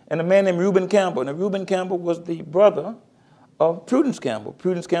 And a man named Reuben Campbell. And Reuben Campbell was the brother of Prudence Campbell.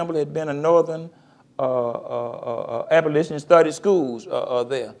 Prudence Campbell had been a northern abolitionist, started schools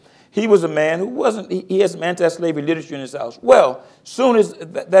there. He was a man who wasn't, he had some anti-slavery literature in his house. Well, soon as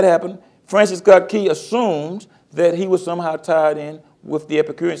that happened, Francis Scott Key assumed that he was somehow tied in with the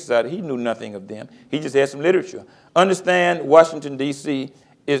Epicurean Society. He knew nothing of them. He just had some literature. Understand, Washington, D.C.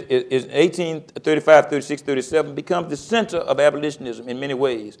 is 1835, 36, 37, becomes the center of abolitionism in many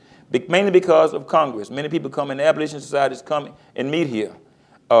ways, mainly because of Congress. Many people come in, the abolition societies come and meet here.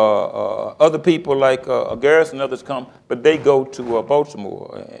 Other people like Garrison and others come, but they go to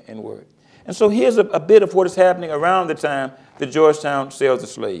Baltimore and work. And so here's a bit of what is happening around the time that Georgetown sells the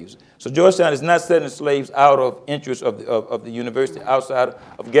slaves. So Georgetown is not selling the slaves out of interest of the university, outside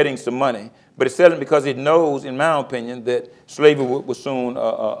of getting some money, but it's selling because it knows, in my opinion, that slavery will soon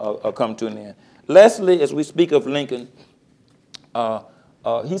come to an end. Lastly, as we speak of Lincoln,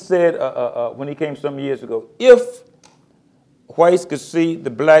 he said when he came some years ago, if whites could see the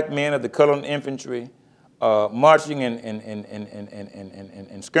black men of the colored infantry marching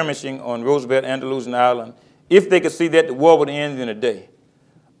and skirmishing on Roosevelt, Andalusian Island, if they could see that, the war would end in a day.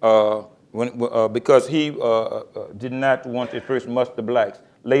 Because he did not want to first muster blacks.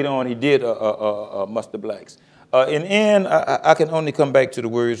 Later on, he did muster blacks. In the end, I can only come back to the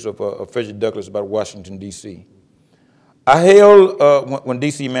words of Frederick Douglass about Washington, D.C. I hailed when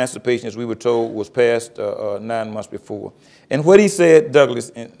D.C. emancipation, as we were told, was passed 9 months before. And what he said,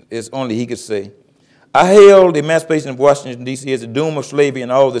 Douglass, is only he could say, I hailed the emancipation of Washington, D.C. as the doom of slavery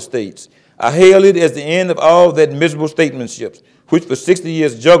in all the states. I hail it as the end of all that miserable statesmanship, which for 60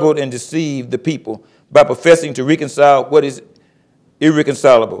 years juggled and deceived the people by professing to reconcile what is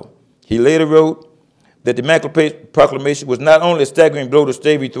irreconcilable. He later wrote that the Emancipation Proclamation was not only a staggering blow to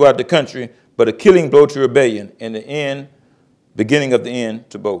slavery throughout the country, but a killing blow to rebellion, and the end, beginning of the end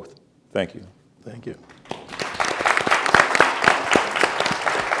to both. Thank you. Thank you.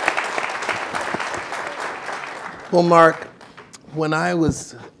 Well, Mark, when I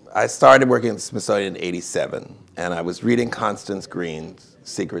started working at the Smithsonian in '87, and I was reading Constance Green's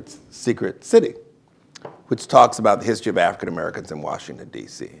Secret City, which talks about the history of African Americans in Washington,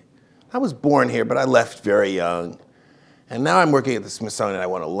 D.C. I was born here, but I left very young. And now I'm working at the Smithsonian, and I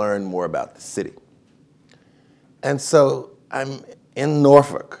want to learn more about the city. And so I'm in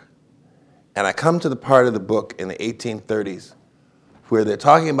Norfolk, and I come to the part of the book in the 1830s where they're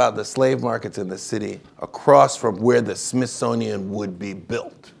talking about the slave markets in the city across from where the Smithsonian would be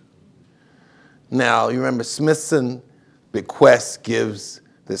built. Now, you remember Smithson bequests, gives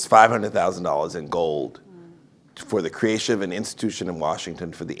this $500,000 in gold for the creation of an institution in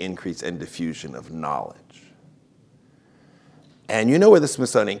Washington for the increase and diffusion of knowledge. And you know where the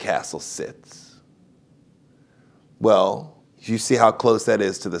Smithsonian Castle sits. Well, you see how close that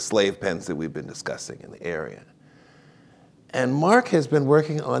is to the slave pens that we've been discussing in the area. And Mark has been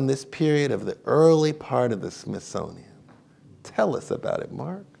working on this period of the early part of the Smithsonian. Tell us about it,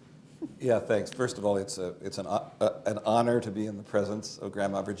 Mark. Yeah, thanks. First of all, it's an honor to be in the presence of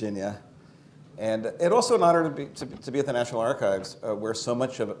Grandma Virginia. And also an honor to be at the National Archives, where so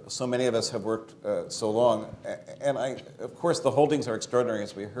many of us have worked so long. And of course, the holdings are extraordinary,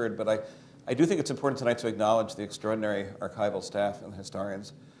 as we heard, but I do think it's important tonight to acknowledge the extraordinary archival staff and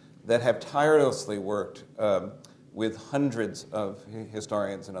historians that have tirelessly worked with hundreds of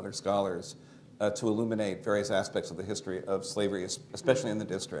historians and other scholars to illuminate various aspects of the history of slavery, especially in the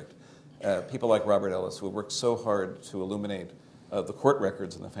district. people like Robert Ellis, who worked so hard to illuminate the court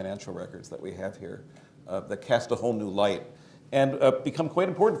records and the financial records that we have here, that cast a whole new light and become quite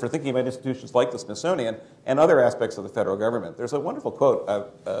important for thinking about institutions like the Smithsonian and other aspects of the federal government. There's a wonderful quote,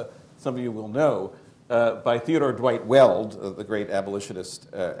 some of you will know, by Theodore Dwight Weld, the great abolitionist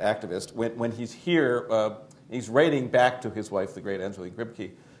activist, when he's here, he's writing back to his wife, the great Angelique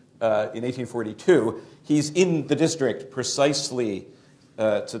Gribke, in 1842. He's in the district precisely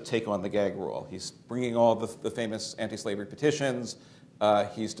to take on the gag rule. He's bringing all the famous anti-slavery petitions.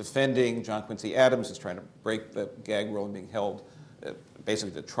 He's defending John Quincy Adams, who's trying to break the gag rule and being held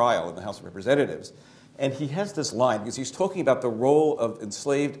basically to trial in the House of Representatives. And he has this line, because he's talking about the role of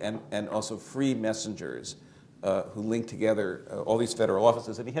enslaved and also free messengers who link together all these federal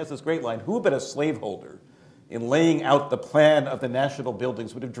offices. And he has this great line, who but a slaveholder in laying out the plan of the national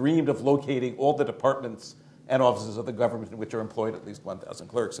buildings would have dreamed of locating all the departments and offices of the government in which are employed at least 1,000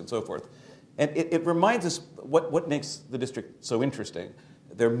 clerks and so forth. And it reminds us what makes the district so interesting.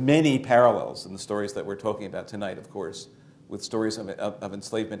 There are many parallels in the stories that we're talking about tonight, of course, with stories of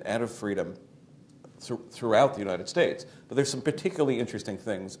enslavement and of freedom throughout the United States. But there's some particularly interesting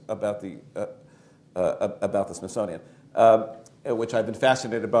things about the Smithsonian, which I've been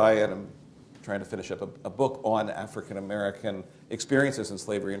fascinated by, and I'm trying to finish up a book on African-American experiences in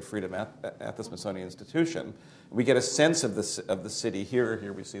slavery and freedom at the Smithsonian Institution. We get a sense of the city here.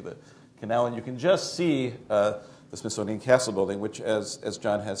 Here we see the canal, and you can just see the Smithsonian Castle building, which, as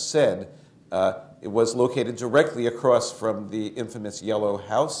John has said, it was located directly across from the infamous Yellow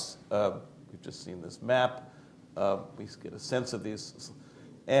House. We've just seen this map. We get a sense of these.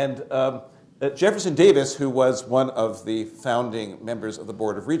 And Jefferson Davis, who was one of the founding members of the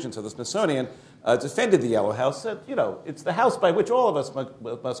Board of Regents of the Smithsonian, defended the Yellow House, said, you know, it's the house by which all of us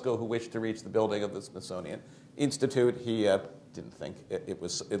must go who wish to reach the building of the Smithsonian Institute. He didn't think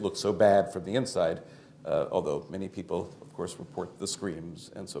it looked so bad from the inside, although many people, of course, report the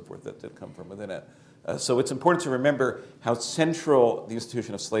screams and so forth that did come from within it. So it's important to remember how central the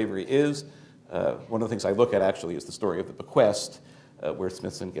institution of slavery is. One of the things I look at, actually, is the story of the bequest, where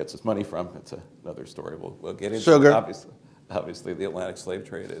Smithson gets his money from. It's another story we'll get into. Sugar. Obviously, the Atlantic slave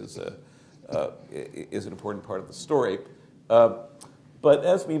trade is an important part of the story. But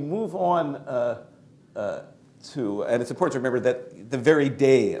as we move on and it's important to remember that the very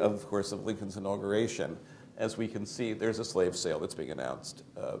day, of course, of Lincoln's inauguration, as we can see, there's a slave sale that's being announced.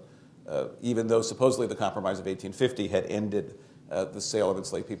 Even though supposedly the Compromise of 1850 had ended the sale of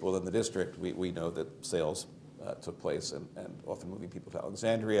enslaved people within the district, we know that sales took place and often moving people to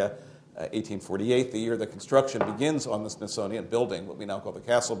Alexandria. 1848, the year the construction begins on the Smithsonian building, what we now call the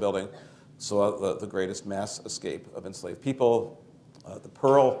Castle building, saw the greatest mass escape of enslaved people, the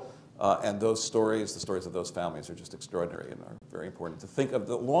Pearl, and those stories, the stories of those families are just extraordinary and are very important to think of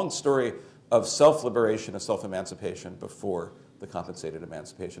the long story of self-liberation and self-emancipation before the Compensated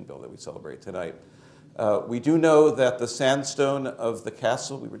Emancipation Bill that we celebrate tonight. We do know that the sandstone of the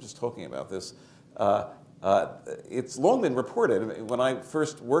castle, we were just talking about this, it's long been reported. When I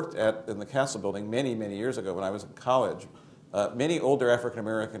first worked in the Castle building many, many years ago when I was in college, many older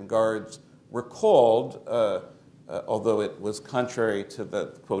African-American guards were called, although it was contrary to the,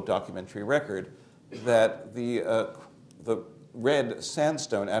 quote, documentary record, that the red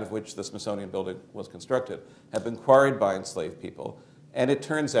sandstone out of which the Smithsonian building was constructed had been quarried by enslaved people. And it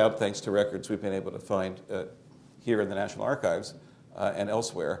turns out, thanks to records we've been able to find here in the National Archives and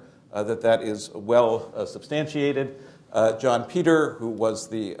elsewhere, that is well substantiated. John Peter, who was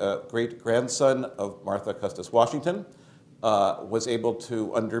the great-grandson of Martha Custis Washington, was able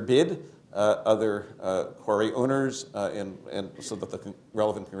to underbid other quarry owners, and so that the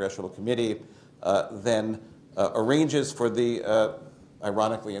relevant congressional committee then arranges for the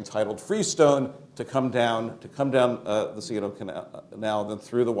ironically entitled Freestone to come down the Scioto Canal, then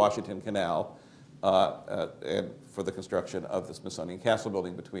through the Washington Canal, and for the construction of the Smithsonian Castle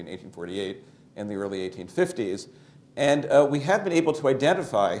building between 1848 and the early 1850s. And we have been able to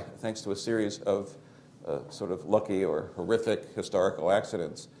identify, thanks to a series of sort of lucky or horrific historical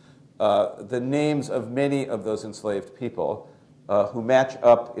accidents, the names of many of those enslaved people who match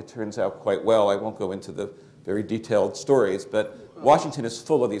up, it turns out, quite well. I won't go into the very detailed stories, but Washington is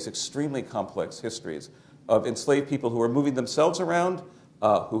full of these extremely complex histories of enslaved people who are moving themselves around,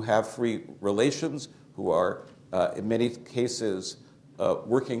 who have free relations, who are, in many cases,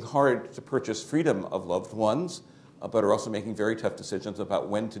 working hard to purchase freedom of loved ones, but are also making very tough decisions about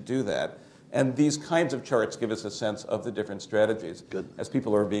when to do that. And these kinds of charts give us a sense of the different strategies as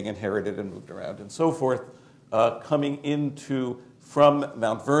people are being inherited and moved around and so forth, coming from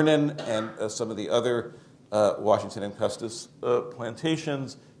Mount Vernon and some of the other Washington and Custis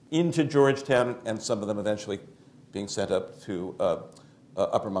plantations into Georgetown, and some of them eventually being sent up to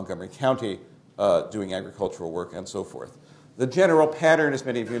Upper Montgomery County doing agricultural work and so forth. The general pattern, as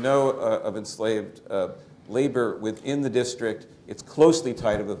many of you know, of enslaved labor within the district, it's closely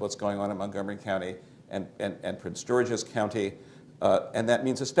tied with what's going on in Montgomery County and Prince George's County. And that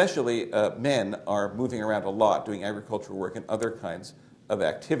means especially men are moving around a lot, doing agricultural work and other kinds of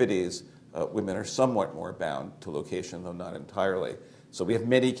activities. Women are somewhat more bound to location, though not entirely. So we have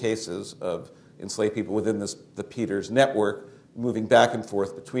many cases of enslaved people within the Peters network moving back and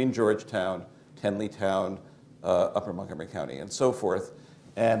forth between Georgetown, Tenleytown, Upper Montgomery County, and so forth.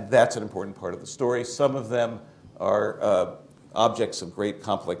 And that's an important part of the story. Some of them are objects of great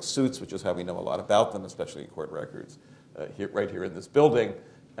complex suits, which is how we know a lot about them, especially in court records, right here in this building.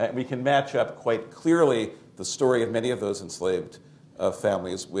 And we can match up quite clearly the story of many of those enslaved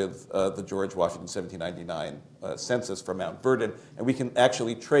families with the George Washington 1799 census from Mount Vernon. And we can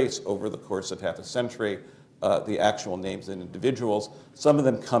actually trace over the course of half a century the actual names and individuals. Some of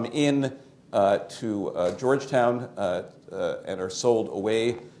them come in to Georgetown and are sold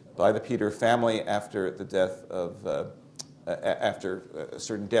away by the Peter family after the death of, after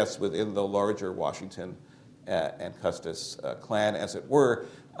certain deaths within the larger Washington and Custis clan, as it were.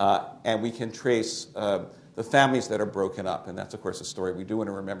 And we can trace the families that are broken up. And that's, of course, a story we do want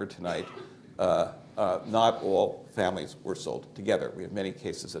to remember tonight. Not all families were sold together. We have many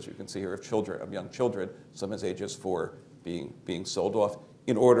cases, as you can see here, of children, of young children, some as age as 4, being sold off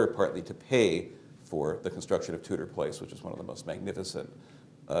in order partly to pay for the construction of Tudor Place, which is one of the most magnificent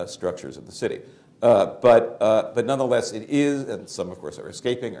structures in the city. But nonetheless, it is, and some, of course, are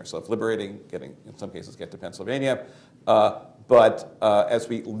escaping or self-liberating, getting, in some cases, get to Pennsylvania. But as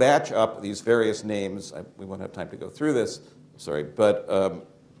we match up these various names, we won't have time to go through this, I'm sorry, but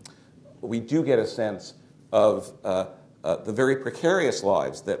we do get a sense of the very precarious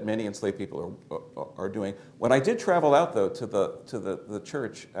lives that many enslaved people are doing. When I did travel out, though, to the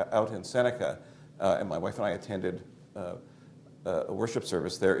church out in Seneca, and my wife and I attended a worship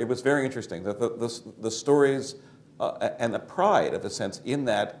service there, it was very interesting that the stories and the pride, of a sense, in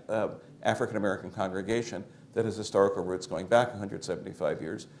that African-American congregation that has historical roots going back 175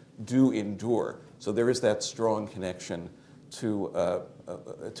 years do endure. So there is that strong connection to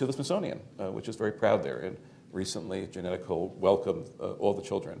the Smithsonian, which is very proud there. And recently, Janetta Cole welcomed all the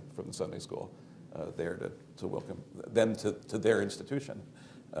children from the Sunday school there to welcome them to their institution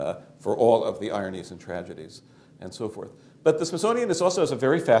for all of the ironies and tragedies and so forth. But the Smithsonian also has a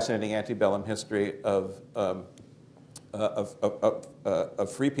very fascinating antebellum history of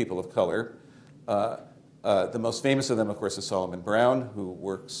free people of color. The most famous of them, of course, is Solomon Brown, who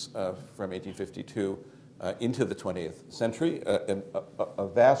works from 1852 into the 20th century, a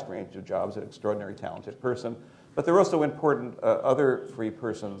vast range of jobs, an extraordinarily talented person. But there are also important other free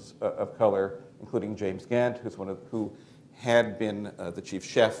persons of color, including James Gant, who had been the chief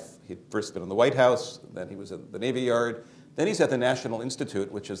chef. He'd first been in the White House, then he was in the Navy Yard. Then he's at the National Institute,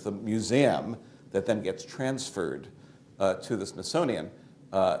 which is the museum that then gets transferred to the Smithsonian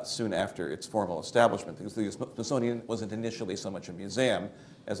soon after its formal establishment. Because the Smithsonian wasn't initially so much a museum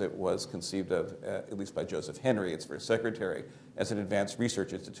as it was conceived of, at least by Joseph Henry, its first secretary, as an advanced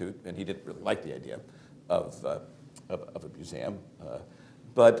research institute, and he didn't really like the idea of a museum.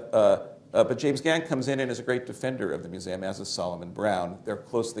 But James Gant comes in and is a great defender of the museum, as is Solomon Brown. They're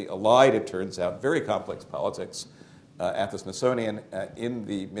closely allied, it turns out, very complex politics at the Smithsonian in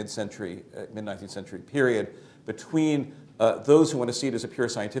the mid-century, mid-19th century period between those who want to see it as a pure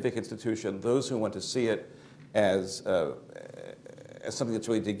scientific institution, those who want to see it as something that's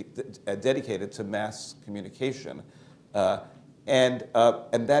really dedicated to mass communication. And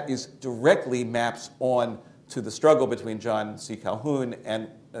that is directly maps on to the struggle between John C. Calhoun and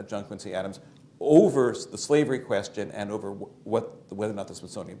John Quincy Adams over the slavery question and over whether or not the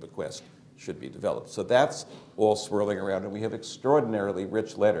Smithsonian bequest should be developed. So that's all swirling around, and we have extraordinarily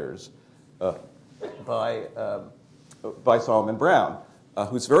rich letters by Solomon Brown,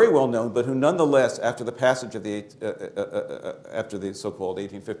 who's very well known, but who nonetheless, after the passage of the so-called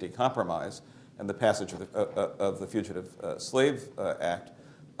 1850 Compromise and the passage of the Fugitive Slave Act,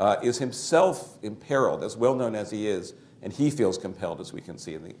 is himself imperiled, as well known as he is, and he feels compelled, as we can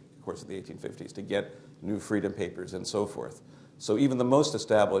see in the course of the 1850s, to get new freedom papers and so forth. So even the most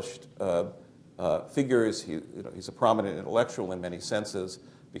established figures, he's a prominent intellectual in many senses,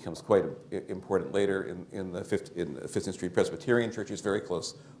 becomes quite important later in the 15th Street Presbyterian Church. He's very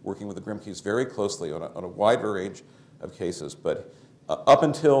close, working with the Grimke's very closely on a wide range of cases. But up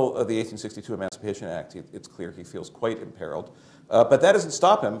until the 1862 Emancipation Act, it's clear he feels quite imperiled. But that doesn't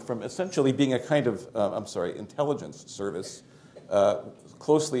stop him from essentially being a kind of, intelligence service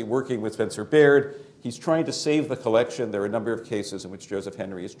closely working with Spencer Baird. He's trying to save the collection. There are a number of cases in which Joseph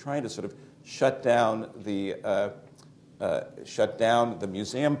Henry is trying to sort of shut down the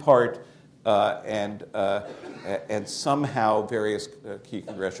museum part, and somehow various key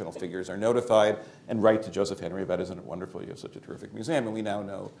congressional figures are notified and write to Joseph Henry about, isn't it wonderful you have such a terrific museum? And we now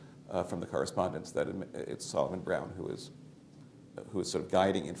know from the correspondence that it's Solomon Brown who is sort of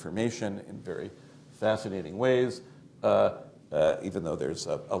guiding information in very fascinating ways, even though there's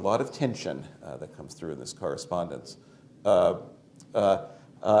a lot of tension that comes through in this correspondence. And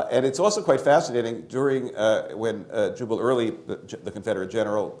it's also quite fascinating during when Jubal Early, the Confederate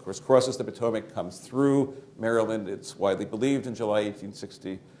general, of course, crosses the Potomac, comes through Maryland. It's widely believed in July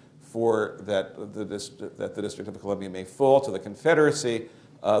 1864 that the District of Columbia may fall to the Confederacy.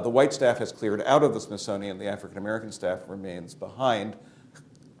 The white staff has cleared out of the Smithsonian. The African-American staff remains behind.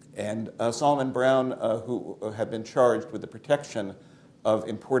 And Solomon Brown, who had been charged with the protection of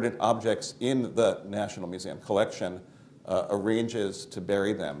important objects in the National Museum collection, arranges to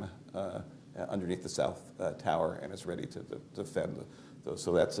bury them underneath the South Tower and is ready to defend those.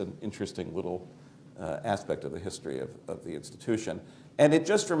 So that's an interesting little aspect of the history of the institution. And it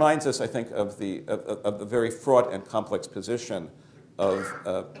just reminds us, I think, of the very fraught and complex position of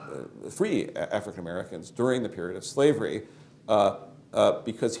free African Americans during the period of slavery,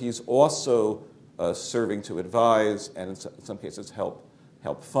 because he's also serving to advise and in some cases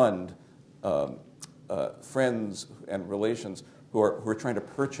help fund friends and relations who are trying to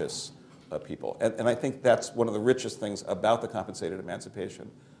purchase people. And I think that's one of the richest things about the Compensated Emancipation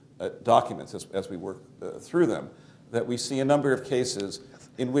documents as we work through them, that we see a number of cases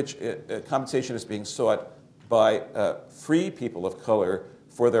in which compensation is being sought by free people of color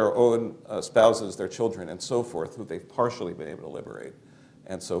for their own spouses, their children, and so forth, who they've partially been able to liberate,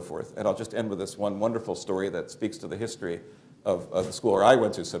 and so forth. And I'll just end with this one wonderful story that speaks to the history of the school where I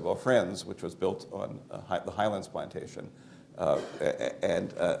went to, Sidwell Friends, which was built on the Highlands Plantation.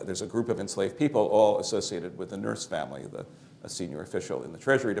 There's a group of enslaved people, all associated with the Nurse family, a senior official in the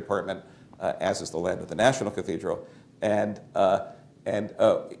Treasury Department, as is the land of the National Cathedral. And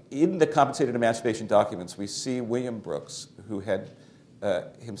in the Compensated Emancipation documents, we see William Brooks, who had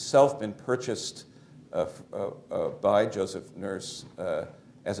himself been purchased by Joseph Nurse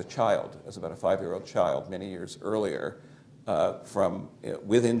as a child, as about a 5-year-old child, many years earlier, from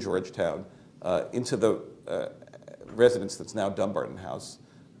within Georgetown into the residence that's now Dumbarton House,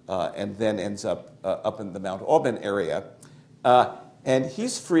 and then ends up in the Mount Auburn area. And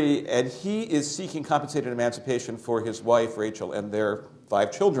he's free, and he is seeking compensated emancipation for his wife, Rachel, and their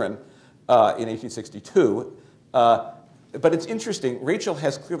 5 children in 1862. But it's interesting, Rachel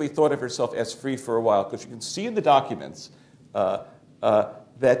has clearly thought of herself as free for a while, because you can see in the documents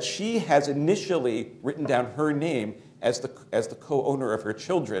that she has initially written down her name as the co-owner of her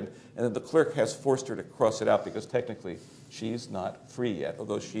children, and then the clerk has forced her to cross it out because technically she's not free yet,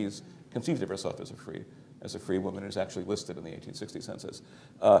 although she's conceived of herself as a free woman and is actually listed in the 1860 census.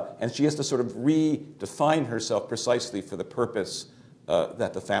 And she has to sort of redefine herself precisely for the purpose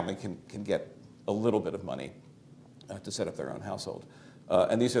that the family can get a little bit of money to set up their own household.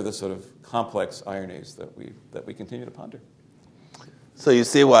 And these are the sort of complex ironies that we continue to ponder. So you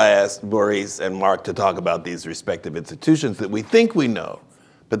see why I asked Maurice and Mark to talk about these respective institutions that we think we know,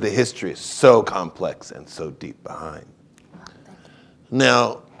 but the history is so complex and so deep behind.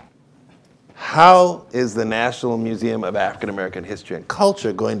 Now, how is the National Museum of African American History and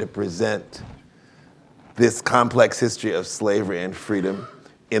Culture going to present this complex history of slavery and freedom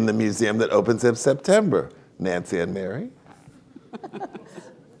in the museum that opens in September? Nancy and Mary?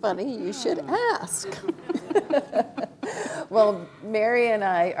 Funny, you should ask. Well, Mary and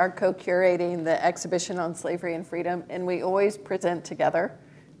I are co-curating the exhibition on slavery and freedom, and we always present together,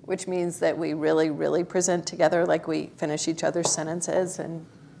 which means that we really, really present together, like we finish each other's sentences.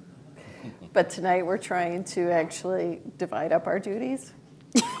 But tonight we're trying to actually divide up our duties.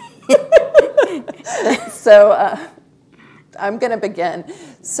 So I'm going to begin.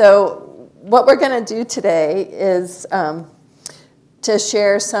 So what we're going to do today is to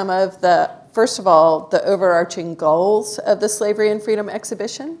share some of the, first of all, the overarching goals of the Slavery and Freedom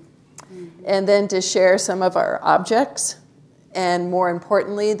exhibition, and then to share some of our objects, and more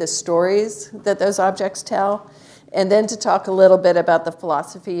importantly, the stories that those objects tell, and then to talk a little bit about the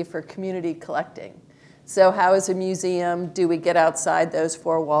philosophy for community collecting. So how as a museum do we get outside those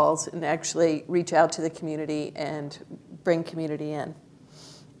 4 walls and actually reach out to the community and bring community in?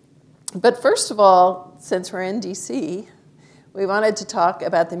 But first of all, since we're in DC, we wanted to talk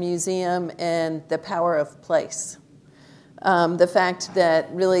about the museum and the power of place. The fact that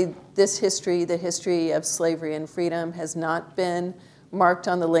really this history, the history of slavery and freedom, has not been marked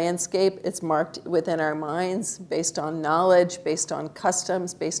on the landscape. It's marked within our minds based on knowledge, based on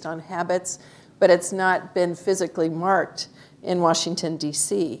customs, based on habits, but it's not been physically marked in Washington,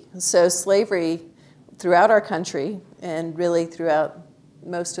 D.C. So slavery throughout our country and really throughout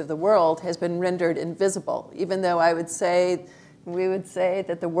most of the world has been rendered invisible, even though we would say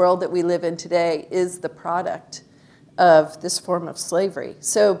that the world that we live in today is the product of this form of slavery.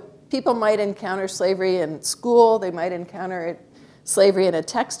 So people might encounter slavery in school, they might encounter slavery in a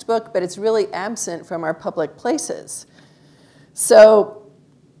textbook, but it's really absent from our public places. So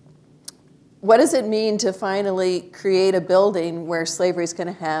what does it mean to finally create a building where slavery is going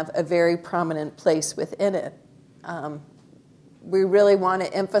to have a very prominent place within it? We really want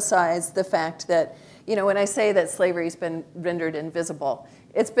to emphasize the fact that, when I say that slavery has been rendered invisible,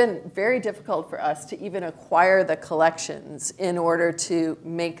 it's been very difficult for us to even acquire the collections in order to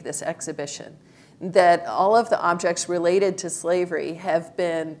make this exhibition. That all of the objects related to slavery have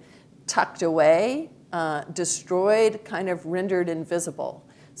been tucked away, destroyed, kind of rendered invisible.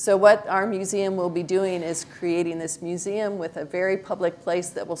 So what our museum will be doing is creating this museum with a very public place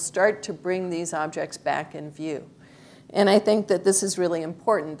that will start to bring these objects back in view. And I think that this is really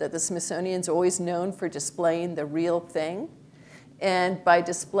important, that the Smithsonian's always known for displaying the real thing. And by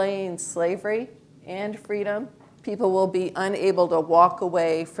displaying slavery and freedom, people will be unable to walk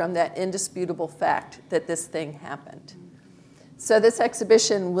away from that indisputable fact that this thing happened. So this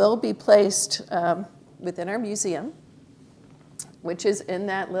exhibition will be placed within our museum, which is in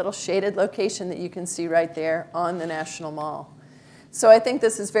that little shaded location that you can see right there on the National Mall. So I think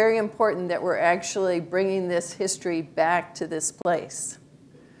this is very important that we're actually bringing this history back to this place.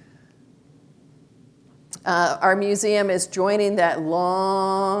 Our museum is joining that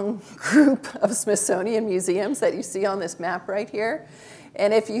long group of Smithsonian museums that you see on this map right here.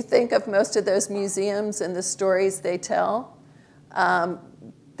 And if you think of most of those museums and the stories they tell,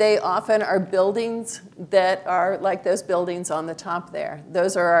 they often are buildings that are like those buildings on the top there.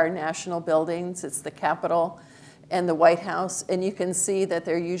 Those are our national buildings. It's the Capitol and the White House. And you can see that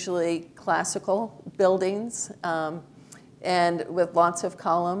they're usually classical buildings and with lots of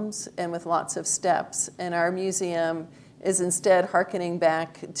columns and with lots of steps. And our museum is instead hearkening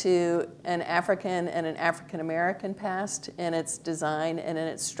back to an African and an African-American past in its design and in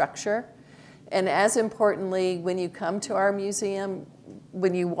its structure. And as importantly, when you come to our museum,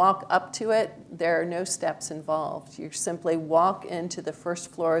 when you walk up to it, there are no steps involved. You simply walk into the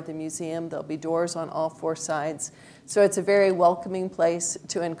first floor of the museum. There'll be doors on all four sides. So it's a very welcoming place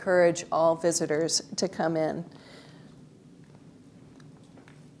to encourage all visitors to come in.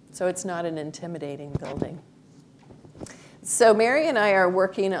 So it's not an intimidating building. So Mary and I are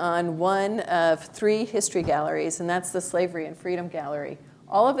working on one of 3 history galleries, and that's the Slavery and Freedom Gallery.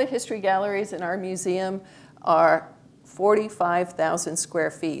 All of the history galleries in our museum are 45,000 square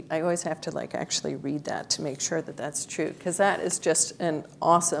feet. I always have to actually read that to make sure that that's true, because that is just an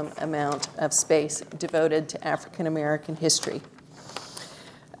awesome amount of space devoted to African American history.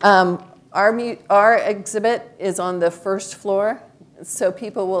 Our exhibit is on the first floor, so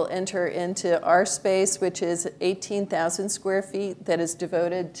people will enter into our space, which is 18,000 square feet, that is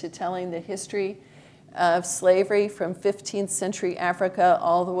devoted to telling the history of slavery from 15th century Africa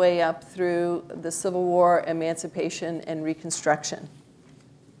all the way up through the Civil War, emancipation, and Reconstruction.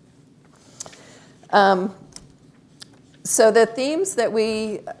 So the themes that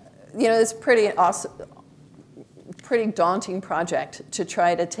it's pretty awesome, pretty daunting project to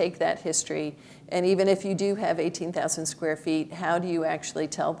try to take that history. And even if you do have 18,000 square feet, how do you actually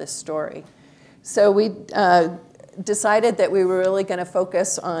tell this story? So we decided that we were really going to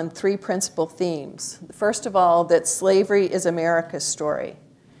focus on 3 principal themes. First of all, that slavery is America's story.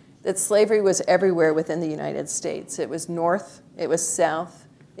 That slavery was everywhere within the United States. It was north, it was south,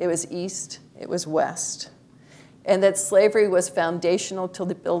 it was east, it was west. And that slavery was foundational to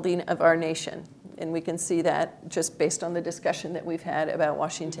the building of our nation. And we can see that just based on the discussion that we've had about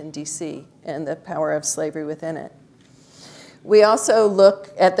Washington, D.C. and the power of slavery within it. We also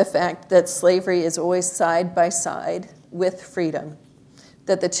look at the fact that slavery is always side by side with freedom,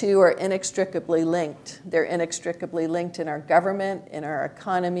 that the two are inextricably linked. They're inextricably linked in our government, in our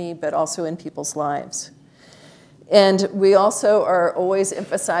economy, but also in people's lives. And we also are always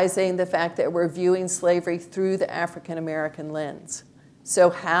emphasizing the fact that we're viewing slavery through the African American lens.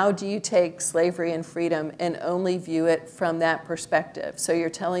 So how do you take slavery and freedom and only view it from that perspective? So you're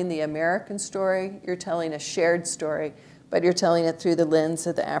telling the American story, you're telling a shared story, but you're telling it through the lens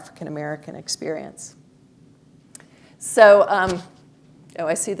of the African American experience. So, Oh,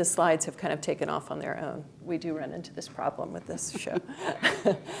 I see the slides have kind of taken off on their own. We do run into this problem with this show.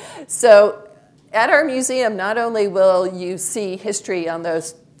 So at our museum, not only will you see history on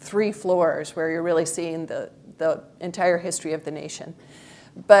those 3 floors where you're really seeing the entire history of the nation,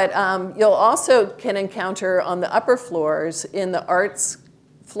 but you'll also can encounter on the upper floors in the arts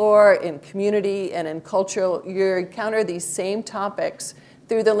floor, in community, and in cultural, you encounter these same topics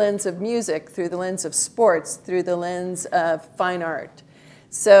through the lens of music, through the lens of sports, through the lens of fine art.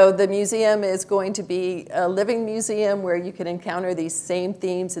 So the museum is going to be a living museum where you can encounter these same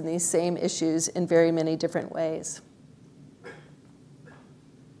themes and these same issues in very many different ways.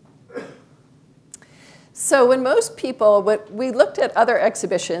 So when most people, we looked at other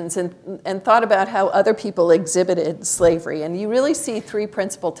exhibitions and thought about how other people exhibited slavery, and you really see 3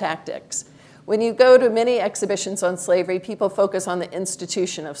 principal tactics. When you go to many exhibitions on slavery, people focus on the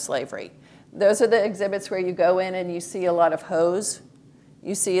institution of slavery. Those are the exhibits where you go in and you see a lot of hoes,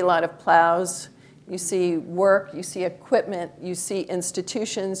 you see a lot of plows, you see work, you see equipment, you see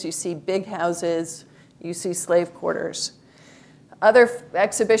institutions, you see big houses, you see slave quarters. Other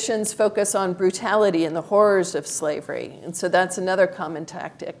exhibitions focus on brutality and the horrors of slavery, and so that's another common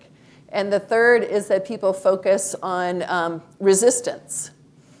tactic. And the third is that people focus on resistance.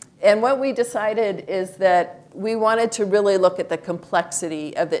 And what we decided is that we wanted to really look at the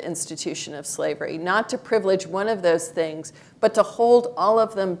complexity of the institution of slavery, not to privilege one of those things, but to hold all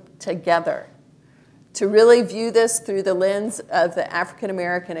of them together, to really view this through the lens of the African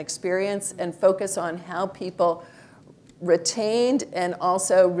American experience and focus on how people retained and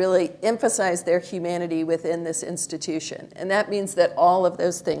also really emphasized their humanity within this institution. And that means that all of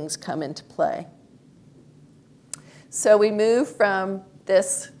those things come into play. So we move from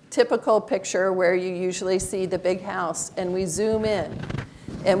this typical picture where you usually see the big house, and we zoom in.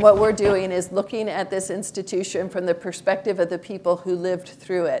 And what we're doing is looking at this institution from the perspective of the people who lived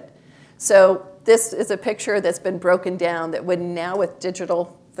through it. So this is a picture that's been broken down that when now with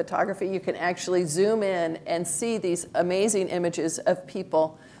digital photography, you can actually zoom in and see these amazing images of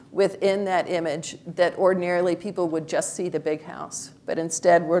people within that image that ordinarily people would just see the big house. But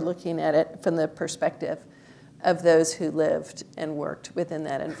instead, we're looking at it from the perspective of those who lived and worked within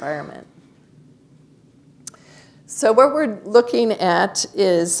that environment. So what we're looking at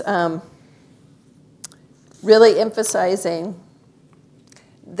is really emphasizing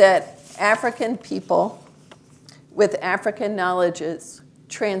that African people with African knowledges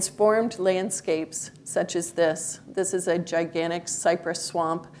transformed landscapes such as this. This is a gigantic cypress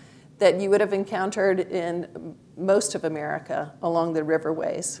swamp that you would have encountered in most of America along the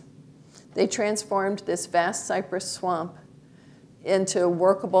riverways. They transformed this vast cypress swamp into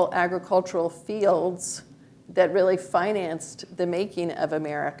workable agricultural fields that really financed the making of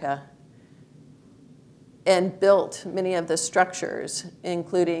America and built many of the structures,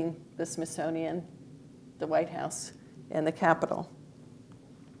 including the Smithsonian, the White House, and the Capitol.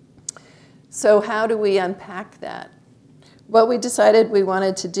 So how do we unpack that? What we decided we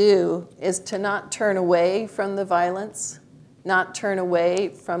wanted to do is to not turn away from the violence, not turn away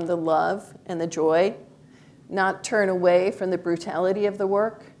from the love and the joy, not turn away from the brutality of the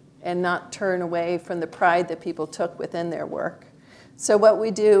work, and not turn away from the pride that people took within their work. So what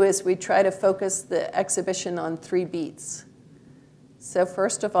we do is we try to focus the exhibition on 3 beats. So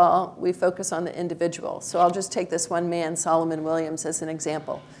first of all, we focus on the individual. So I'll just take this one man, Solomon Williams, as an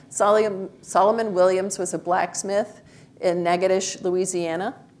example. Solomon Williams was a blacksmith in Natchitoches,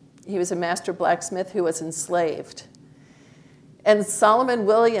 Louisiana. He was a master blacksmith who was enslaved. And Solomon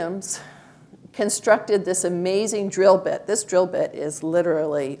Williams constructed this amazing drill bit. This drill bit is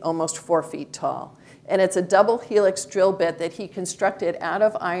literally almost 4 feet tall. And it's a double helix drill bit that he constructed out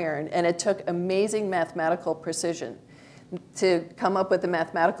of iron, and it took amazing mathematical precision to come up with the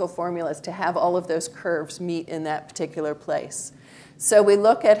mathematical formulas to have all of those curves meet in that particular place. So we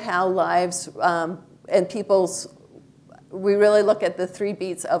look at how lives and people's, we really look at the 3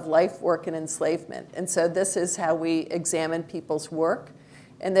 beats of life, work, and enslavement. And so this is how we examine people's work,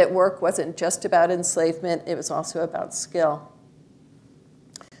 and that work wasn't just about enslavement, it was also about skill.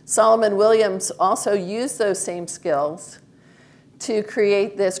 Solomon Williams also used those same skills to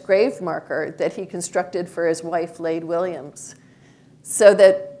create this grave marker that he constructed for his wife, Lade Williams, so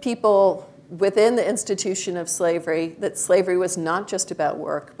that people within the institution of slavery, that slavery was not just about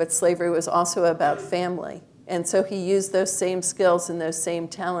work, but slavery was also about family. And so he used those same skills and those same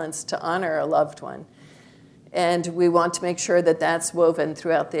talents to honor a loved one. And we want to make sure that that's woven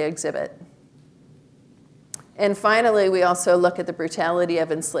throughout the exhibit. And finally, we also look at the brutality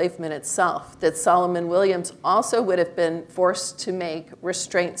of enslavement itself, that Solomon Williams also would have been forced to make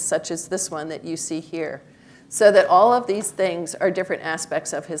restraints such as this one that you see here. So that all of these things are different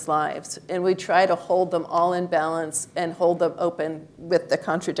aspects of his lives. And we try to hold them all in balance and hold them open with the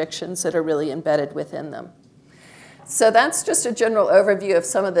contradictions that are really embedded within them. So that's just a general overview of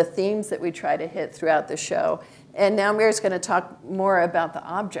some of the themes that we try to hit throughout the show. And now Mary's going to talk more about the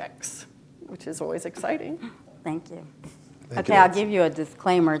objects, which is always exciting. Thank you. Okay, I'll give you a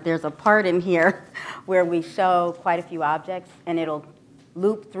disclaimer. There's a part in here where we show quite a few objects, and it'll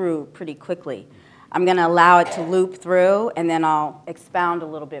loop through pretty quickly. I'm going to allow it to loop through, and then I'll expound a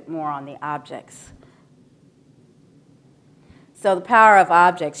little bit more on the objects. So the power of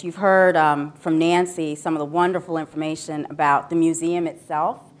objects. You've heard from Nancy some of the wonderful information about the museum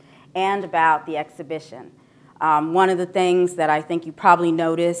itself and about the exhibition. One of the things that I think you probably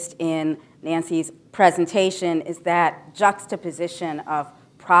noticed in Nancy's presentation is that juxtaposition of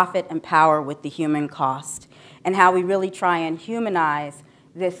profit and power with the human cost, and how we really try and humanize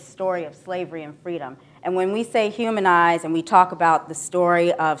this story of slavery and freedom. And when we say humanize and we talk about the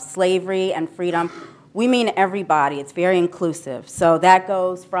story of slavery and freedom, we mean everybody. It's very inclusive. So that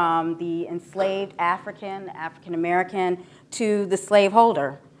goes from the enslaved African American, to the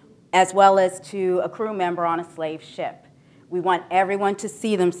slaveholder, as well as to a crew member on a slave ship. We want everyone to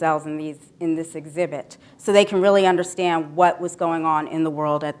see themselves in this exhibit so they can really understand what was going on in the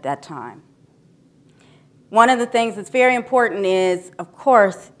world at that time. One of the things that's very important is, of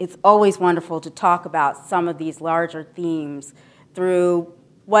course, it's always wonderful to talk about some of these larger themes through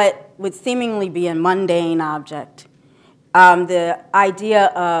what would seemingly be a mundane object. The idea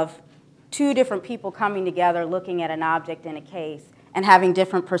of two different people coming together, looking at an object in a case, and having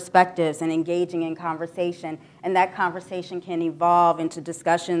different perspectives and engaging in conversation, and that conversation can evolve into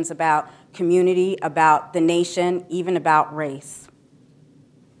discussions about community, about the nation, even about race.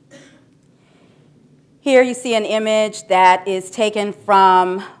 Here you see an image that is taken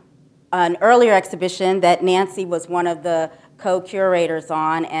from an earlier exhibition that Nancy was one of the co-curators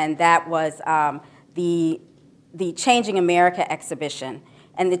on, and that was the Changing America exhibition.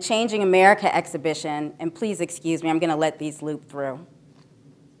 And the Changing America exhibition, and please excuse me, I'm going to let these loop through.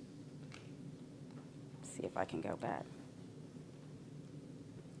 Let's see if I can go back.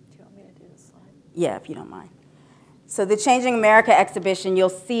 Do you want me to do the slide? Yeah, if you don't mind. So the Changing America exhibition, you'll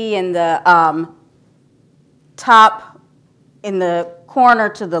see in the top, in the corner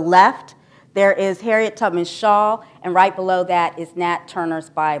to the left, there is Harriet Tubman's shawl, and right below that is Nat Turner's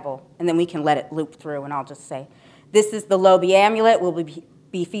Bible. And then we can let it loop through, and I'll just say, this is the Loewy amulet, will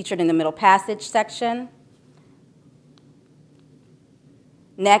be featured in the middle passage section.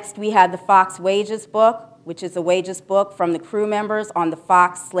 Next, we have the Fox Wages book, which is a wages book from the crew members on the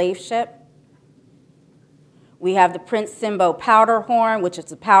Fox slave ship. We have the Prince Simbo powder horn, which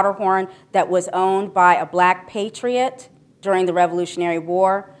is a powder horn that was owned by a black patriot during the Revolutionary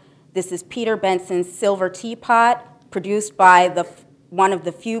War. This is Peter Benson's silver teapot, produced by one of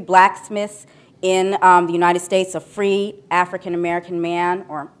the few blacksmiths in the United States, a free African-American man,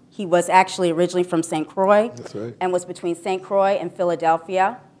 or he was actually originally from St. Croix. That's right. And was between St. Croix and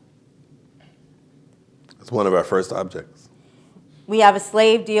Philadelphia. That's one of our first objects. We have a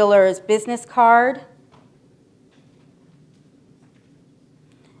slave dealer's business card.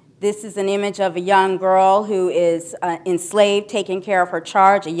 This is an image of a young girl who is enslaved, taking care of her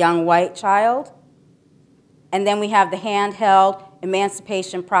charge, a young white child. And then we have the handheld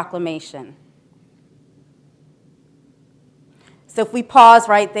Emancipation Proclamation. So if we pause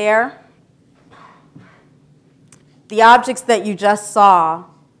right there, the objects that you just saw,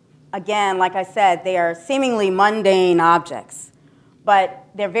 again, like I said, they are seemingly mundane objects. But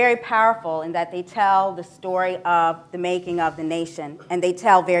they're very powerful in that they tell the story of the making of the nation, and they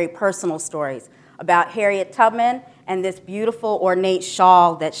tell very personal stories about Harriet Tubman and this beautiful ornate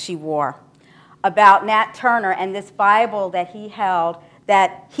shawl that she wore, about Nat Turner and this Bible that he held,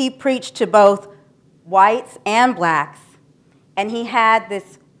 that he preached to both whites and blacks, and he had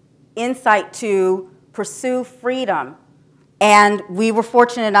this insight to pursue freedom. And we were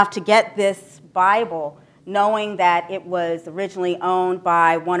fortunate enough to get this Bible knowing that it was originally owned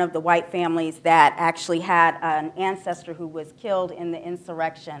by one of the white families that actually had an ancestor who was killed in the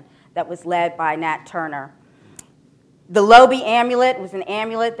insurrection that was led by Nat Turner. The Loewy amulet was an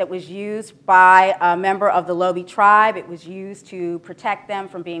amulet that was used by a member of the Loewy tribe. It was used to protect them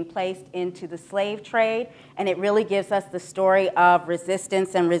from being placed into the slave trade, and it really gives us the story of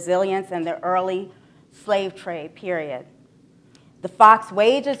resistance and resilience in the early slave trade period. The Fox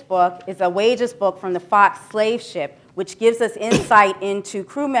Wages book is a wages book from the Fox slave ship, which gives us insight into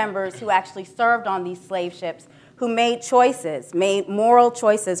crew members who actually served on these slave ships, who made choices, made moral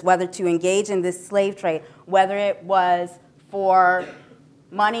choices, whether to engage in this slave trade, whether it was for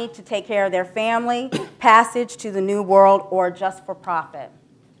money to take care of their family, passage to the New World, or just for profit.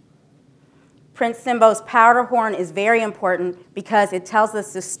 Prince Simbo's powder horn is very important because it tells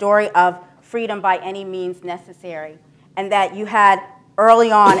us the story of freedom by any means necessary, and that you had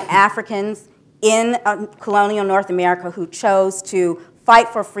early on Africans in colonial North America who chose to fight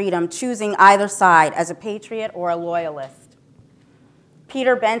for freedom, choosing either side as a patriot or a loyalist.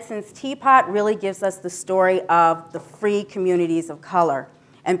 Peter Benson's Teapot really gives us the story of the free communities of color.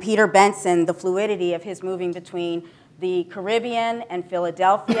 And Peter Benson, the fluidity of his moving between the Caribbean and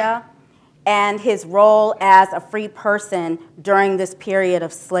Philadelphia, and his role as a free person during this period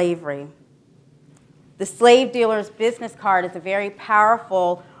of slavery. The slave dealer's business card is a very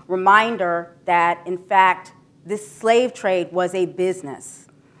powerful reminder that, in fact, this slave trade was a business.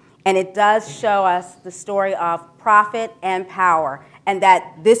 And it does show us the story of profit and power, and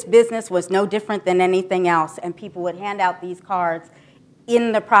that this business was no different than anything else, and people would hand out these cards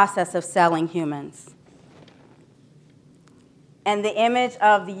in the process of selling humans. And the image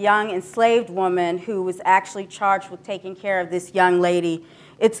of the young enslaved woman who was actually charged with taking care of this young lady,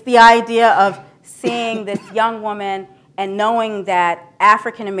 it's the idea of seeing this young woman and knowing that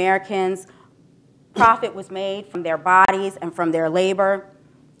African Americans, profit was made from their bodies and from their labor,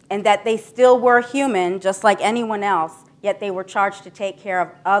 and that they still were human, just like anyone else, yet they were charged to take care of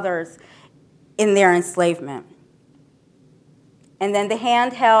others in their enslavement. And then the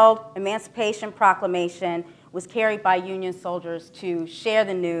handheld Emancipation Proclamation was carried by Union soldiers to share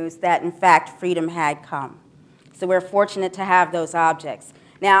the news that, in fact, freedom had come. So we're fortunate to have those objects.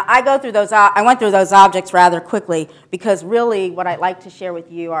 Now, I went through those objects rather quickly because really what I'd like to share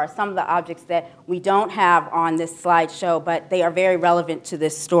with you are some of the objects that we don't have on this slideshow, but they are very relevant to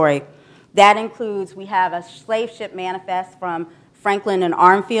this story. That includes, we have a slave ship manifest from Franklin and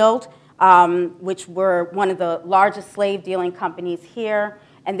Armfield, which were one of the largest slave dealing companies here,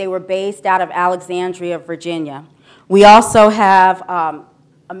 and they were based out of Alexandria, Virginia. We also have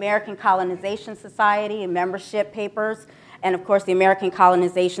American Colonization Society and membership papers. And of course, the American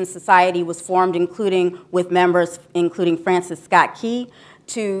Colonization Society was formed with members including Francis Scott Key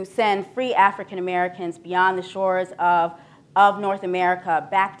to send free African Americans beyond the shores of North America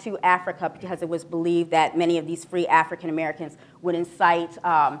back to Africa, because it was believed that many of these free African Americans would incite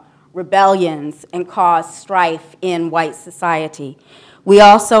rebellions and cause strife in white society. We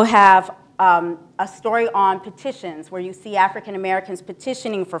also have a story on petitions where you see African Americans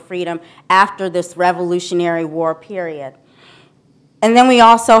petitioning for freedom after this Revolutionary War period. And then we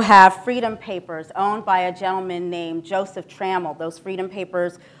also have freedom papers owned by a gentleman named Joseph Trammell. Those freedom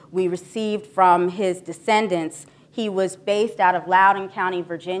papers we received from his descendants. He was based out of Loudoun County,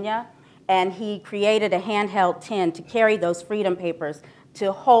 Virginia, and he created a handheld tin to carry those freedom papers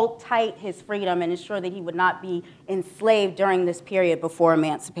to hold tight his freedom and ensure that he would not be enslaved during this period before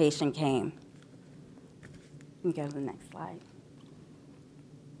emancipation came. Let me go to the next slide.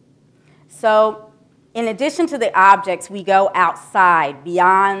 So, in addition to the objects, we go outside,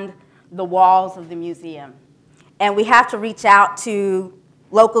 beyond the walls of the museum. And we have to reach out to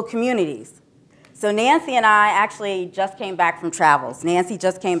local communities. So Nancy and I actually just came back from travels. Nancy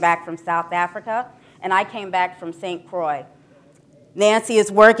just came back from South Africa, and I came back from St. Croix. Nancy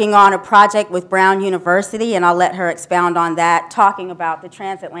is working on a project with Brown University, and I'll let her expound on that, talking about the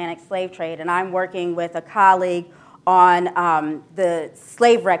transatlantic slave trade. And I'm working with a colleague on the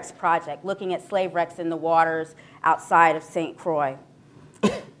slave wrecks project, looking at slave wrecks in the waters outside of St. Croix.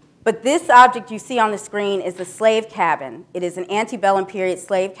 But this object you see on the screen is the slave cabin. It is an antebellum period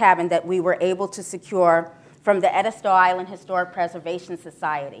slave cabin that we were able to secure from the Edisto Island Historic Preservation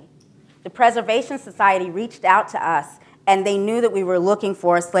Society. The Preservation Society reached out to us, and they knew that we were looking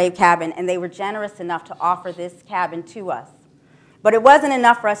for a slave cabin, and they were generous enough to offer this cabin to us. But it wasn't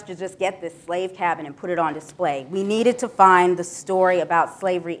enough for us to just get this slave cabin and put it on display. We needed to find the story about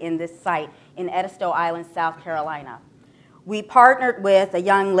slavery in this site in Edisto Island, South Carolina. We partnered with a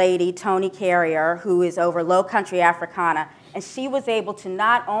young lady, Tony Carrier, who is over Low Country Africana, and she was able to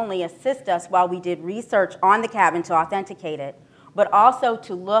not only assist us while we did research on the cabin to authenticate it, but also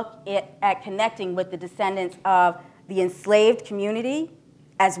to look at connecting with the descendants of the enslaved community,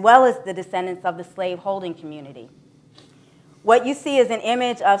 as well as the descendants of the slave-holding community. What you see is an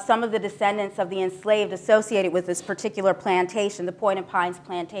image of some of the descendants of the enslaved associated with this particular plantation, the Point and Pines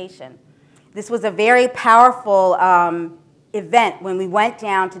Plantation. This was a very powerful event when we went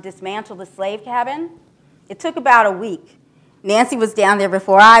down to dismantle the slave cabin. It took about a week. Nancy was down there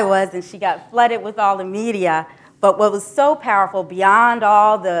before I was, and she got flooded with all the media. But what was so powerful, beyond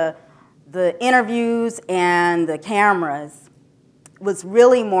all the interviews and the cameras, was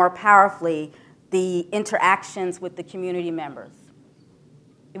really more powerfully the interactions with the community members.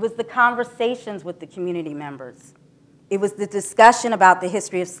 It was the conversations with the community members. It was the discussion about the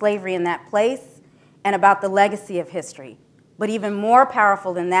history of slavery in that place and about the legacy of history. But even more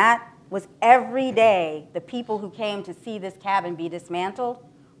powerful than that was every day the people who came to see this cabin be dismantled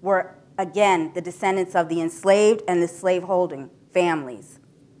were, again, the descendants of the enslaved and the slaveholding families.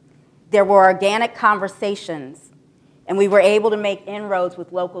 There were organic conversations, and we were able to make inroads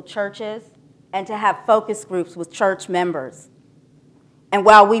with local churches and to have focus groups with church members. And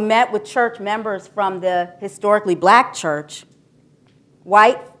while we met with church members from the historically black church,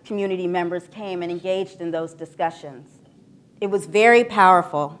 white community members came and engaged in those discussions. It was very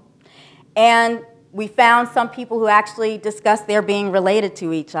powerful. And we found some people who actually discussed their being related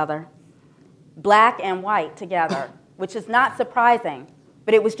to each other, black and white together, which is not surprising,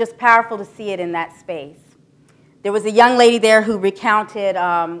 but it was just powerful to see it in that space. There was a young lady there who recounted,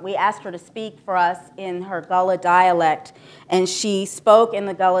 we asked her to speak for us in her Gullah dialect, and she spoke in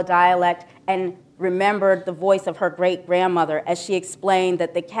the Gullah dialect and remembered the voice of her great-grandmother as she explained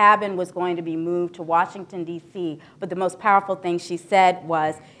that the cabin was going to be moved to Washington, D.C., but the most powerful thing she said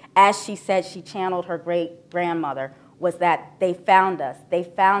was, as she said she channeled her great-grandmother, was that they found us,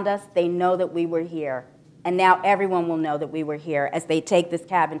 they know that we were here, and now everyone will know that we were here as they take this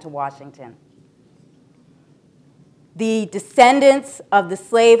cabin to Washington. The descendants of the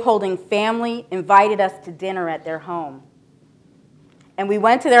slaveholding family invited us to dinner at their home. And we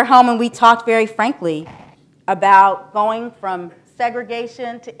went to their home and we talked very frankly about going from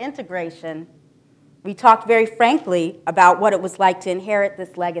segregation to integration. We talked very frankly about what it was like to inherit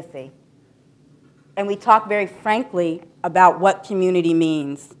this legacy. And we talked very frankly about what community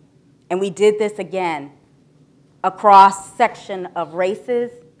means. And we did this again across section of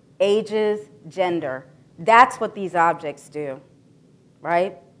races, ages, gender. That's what these objects do,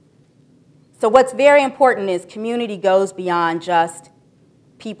 right? So what's very important is community goes beyond just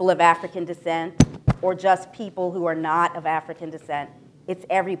people of African descent or just people who are not of African descent. It's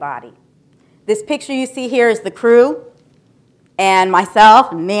everybody. This picture you see here is the crew and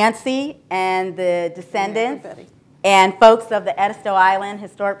myself, Nancy, and the descendants and folks of the Edisto Island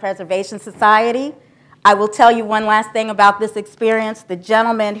Historic Preservation Society. I will tell you one last thing about this experience. The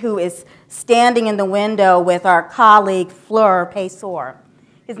gentleman who is standing in the window with our colleague, Fleur Paysor,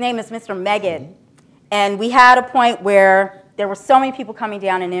 his name is Mr. Megid. And we had a point where there were so many people coming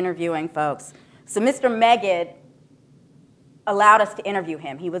down and interviewing folks. So Mr. Megid allowed us to interview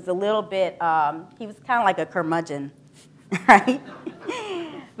him. He was a little bit, he was kind of like a curmudgeon, right?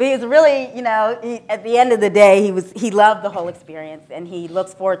 But he was really, you know, at the end of the day, he loved the whole experience, and he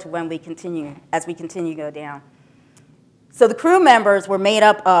looks forward to when we continue, as we continue to go down. So the crew members were made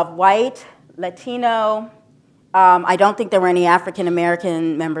up of white, Latino, I don't think there were any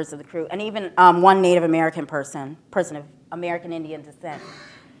African-American members of the crew, and even one Native American person of American Indian descent.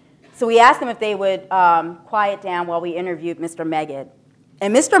 So we asked them if they would quiet down while we interviewed Mr. Megid.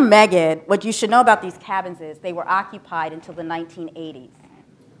 And Mr. Megid, what you should know about these cabins is they were occupied until the 1980s.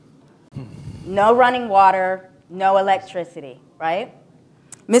 No running water, no electricity, right?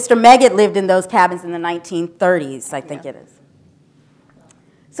 Mr. Megid lived in those cabins in the 1930s, I think it is.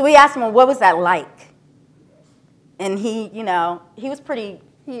 So we asked him, well, what was that like? And he, you know, he was pretty...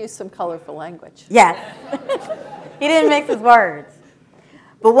 He used some colorful language. Yes. He didn't mix his words.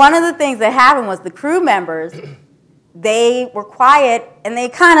 But one of the things that happened was the crew members, they were quiet, and they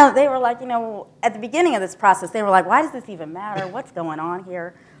were like, you know, at the beginning of this process, they were like, why does this even matter? What's going on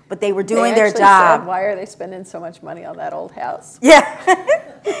here? But they were doing their job. Said, why are they spending so much money on that old house? Yeah.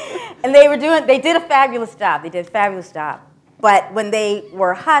 And they did a fabulous job. They did a fabulous job. But when they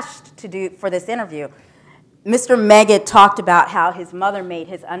were hushed for this interview, Mr. Megid talked about how his mother made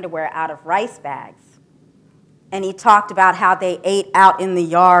his underwear out of rice bags. And he talked about how they ate out in the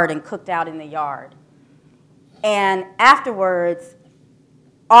yard and cooked out in the yard. And afterwards,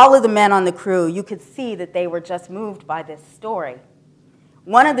 all of the men on the crew, you could see that they were just moved by this story.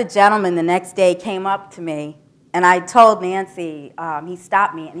 One of the gentlemen the next day came up to me, and I told Nancy, he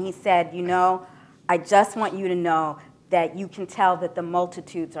stopped me, and he said, you know, I just want you to know that you can tell that the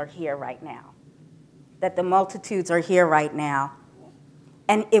multitudes are here right now. That the multitudes are here right now.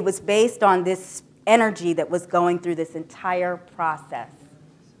 And it was based on this energy that was going through this entire process.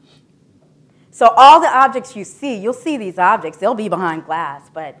 So all the objects you see, you'll see these objects, they'll be behind glass,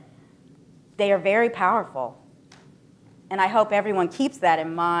 but they are very powerful. And I hope everyone keeps that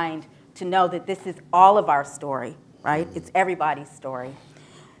in mind to know that this is all of our story, right? It's everybody's story.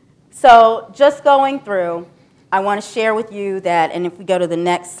 So just going through, I want to share with you that, and if we go to the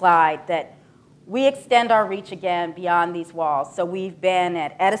next slide, that we extend our reach again beyond these walls. So we've been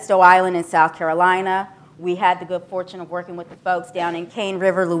at Edisto Island in South Carolina. We had the good fortune of working with the folks down in Cane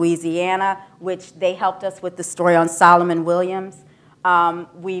River, Louisiana, which they helped us with the story on Solomon Williams.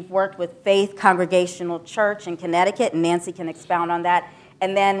 We've worked with Faith Congregational Church in Connecticut, and Nancy can expound on that.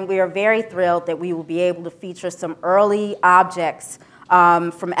 And then we are very thrilled that we will be able to feature some early objects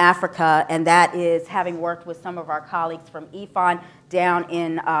from Africa, and that is having worked with some of our colleagues from IFAN down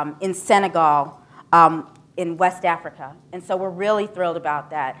in Senegal, in West Africa. And so we're really thrilled about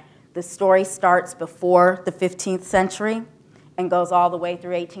that. The story starts before the 15th century and goes all the way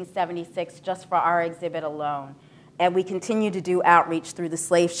through 1876 just for our exhibit alone. And we continue to do outreach through the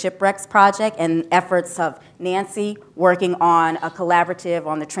Slave Shipwrecks Project and efforts of Nancy working on a collaborative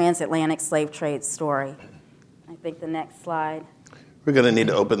on the transatlantic slave trade story. I think the next slide. We're going to need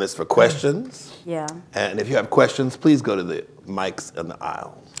to open this for questions. Yeah. And if you have questions, please go to the mics in the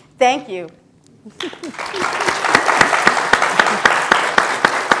aisle. Thank you.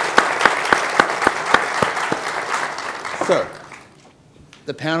 Sir.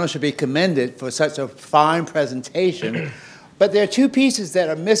 The panel should be commended for such a fine presentation, but there are two pieces that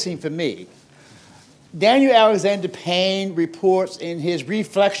are missing for me. Daniel Alexander Payne reports in his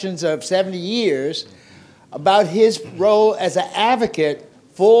Reflections of 70 Years about his role as an advocate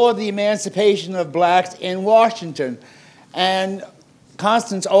for the emancipation of blacks in Washington. And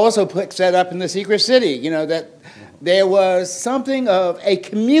Constance also puts that up in The Secret City, you know, that there was something of a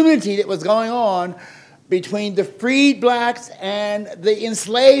community that was going on between the freed blacks and the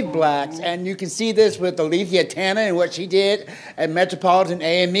enslaved blacks. And you can see this with Alethea Tanner and what she did at Metropolitan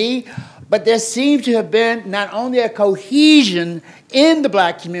AME. But there seems to have been not only a cohesion in the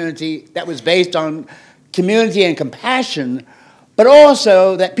black community that was based on community and compassion, but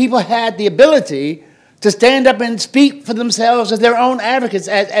also that people had the ability to stand up and speak for themselves as their own advocates,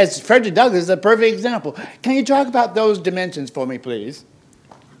 as Frederick Douglass is a perfect example. Can you talk about those dimensions for me, please?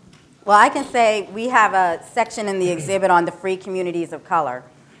 Well, I can say we have a section in the exhibit on the free communities of color.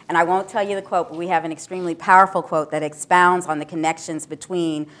 And I won't tell you the quote, but we have an extremely powerful quote that expounds on the connections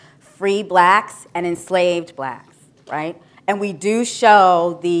between free blacks and enslaved blacks, right? And we do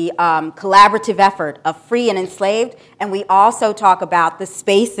show the collaborative effort of free and enslaved, and we also talk about the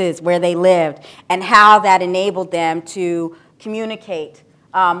spaces where they lived and how that enabled them to communicate,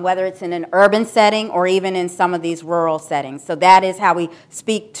 whether it's in an urban setting or even in some of these rural settings. So that is how we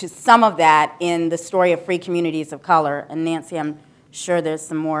speak to some of that in the story of free communities of color. And Nancy, I'm sure there's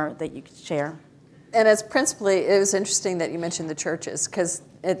some more that you could share. And as principally, it was interesting that you mentioned the churches, because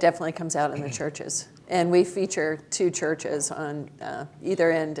it definitely comes out in the churches. And we feature 2 churches on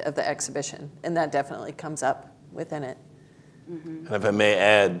either end of the exhibition, and that definitely comes up within it. And if I may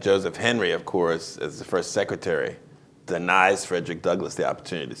add, Joseph Henry, of course, as the first secretary, denies Frederick Douglass the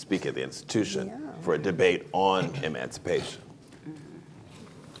opportunity to speak at the institution for a debate on emancipation.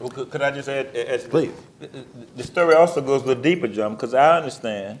 Well, could I just add? Please. The story also goes a little deeper, John, because I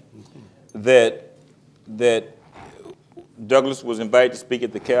understand that Douglass was invited to speak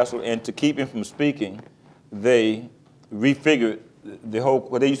at the castle, and to keep him from speaking, they refigured the whole,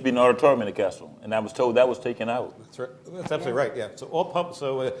 well, there used to be an auditorium in the castle, and I was told that was taken out. That's right. That's absolutely right, yeah.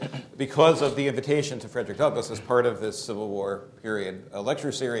 So because of the invitation to Frederick Douglass as part of this Civil War period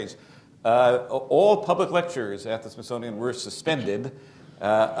lecture series, all public lectures at the Smithsonian were suspended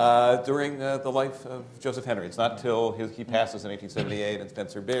during the life of Joseph Henry. It's not till he passes in 1878 and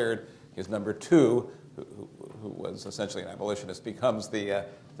Spencer Baird, his number 2, who was essentially an abolitionist, becomes the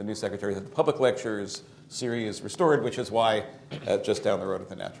new secretary, that the public lectures series is restored, which is why just down the road at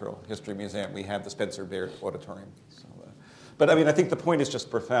the Natural History Museum we have the Spencer Baird Auditorium. So, but I mean, I think the point is just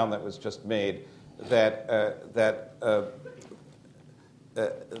profound that was just made, that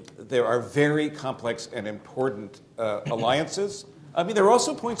there are very complex and important alliances. I mean, there are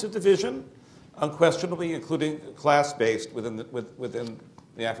also points of division, unquestionably, including class-based within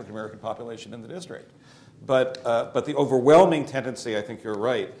the African American population in the district. But the overwhelming tendency, I think you're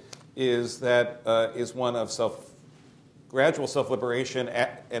right, is that is one of gradual self-liberation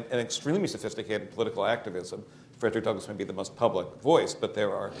and extremely sophisticated political activism. Frederick Douglass may be the most public voice, but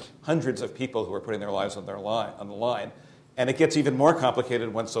there are hundreds of people who are putting their lives on the line. And it gets even more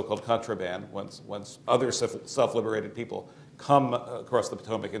complicated once so-called contraband, once other self-liberated people come across the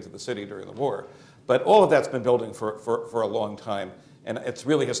Potomac into the city during the war. But all of that's been building for a long time. And it's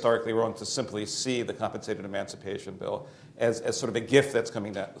really historically wrong to simply see the Compensated Emancipation Bill as sort of a gift that's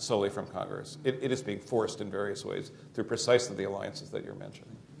coming down solely from Congress. It is being forced in various ways through precisely the alliances that you're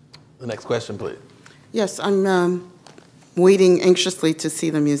mentioning. The next question, please. Yes, I'm waiting anxiously to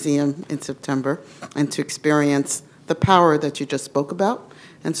see the museum in September and to experience the power that you just spoke about.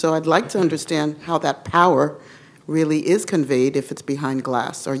 And so I'd like to understand how that power really is conveyed if it's behind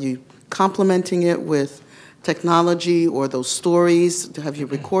glass. Are you complementing it with technology or those stories? Have you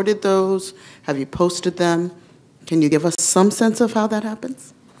recorded those? Have you posted them? Can you give us some sense of how that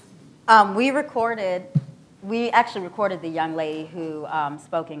happens? We actually recorded the young lady who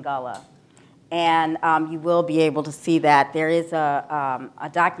spoke in Gullah. And you will be able to see that. There is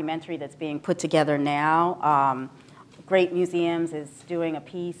a documentary that's being put together now. Great Museums is doing a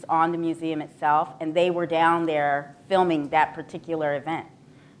piece on the museum itself, and they were down there filming that particular event.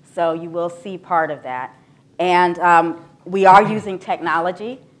 So you will see part of that. And we are using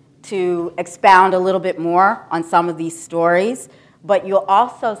technology to expound a little bit more on some of these stories, but you'll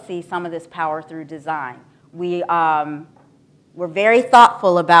also see some of this power through design. We're very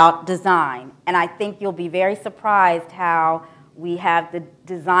thoughtful about design, and I think you'll be very surprised how we have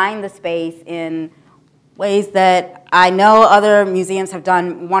designed the space in ways that I know other museums have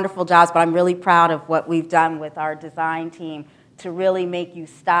done wonderful jobs, but I'm really proud of what we've done with our design team to really make you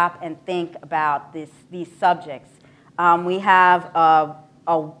stop and think about these subjects. We have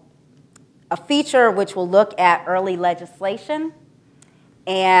a feature which will look at early legislation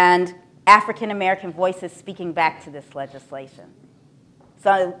and African American voices speaking back to this legislation.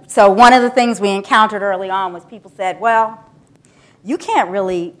 So one of the things we encountered early on was people said, well, you can't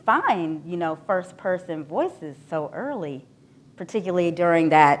really find, first-person voices so early, particularly during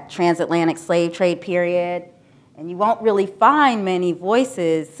that transatlantic slave trade period, and you won't really find many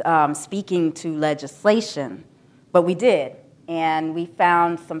voices speaking to legislation. But we did, and we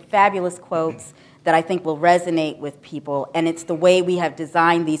found some fabulous quotes that I think will resonate with people, and it's the way we have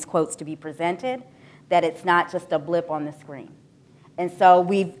designed these quotes to be presented that it's not just a blip on the screen. And so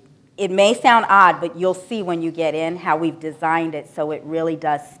it may sound odd, but you'll see when you get in how we've designed it so it really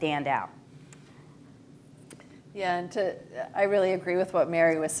does stand out. Yeah, and I really agree with what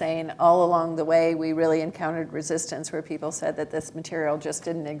Mary was saying. All along the way, we really encountered resistance where people said that this material just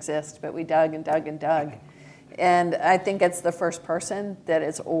didn't exist, but we dug and dug and dug. And I think it's the first person that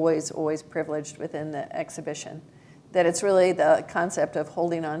is always, always privileged within the exhibition. That it's really the concept of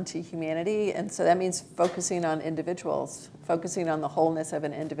holding on to humanity, and so that means focusing on individuals, focusing on the wholeness of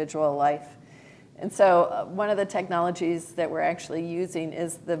an individual life. And so one of the technologies that we're actually using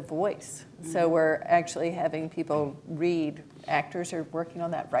is the voice. Mm-hmm. So we're actually having people read. Actors are working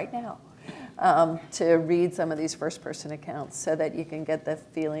on that right now to read some of these first-person accounts so that you can get the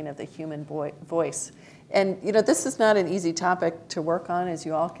feeling of the human voice. And this is not an easy topic to work on, as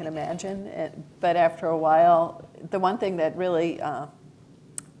you all can imagine. But after a while, the one thing that really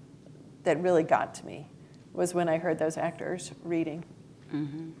got to me was when I heard those actors reading.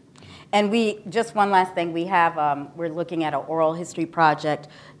 Mm-hmm. And just one last thing, we're looking at an oral history project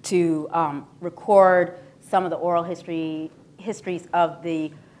to record some of the oral histories of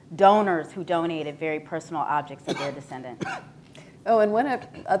the donors who donated very personal objects of their descendants. Oh, and one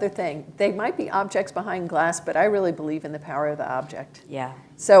other thing, they might be objects behind glass, but I really believe in the power of the object. Yeah.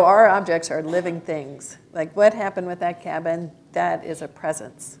 So our objects are living things. Like what happened with that cabin, that is a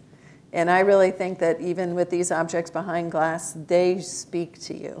presence. And I really think that even with these objects behind glass, they speak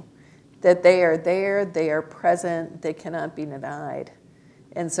to you. That they are there, they are present, they cannot be denied.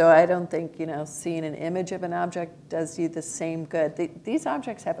 And so I don't think, seeing an image of an object does you the same good. These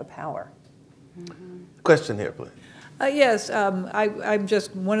objects have a power. Mm-hmm. Question here, please. Yes, I'm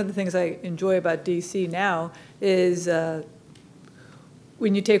just, one of the things I enjoy about DC now is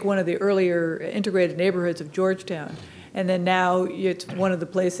when you take one of the earlier integrated neighborhoods of Georgetown, and then now it's one of the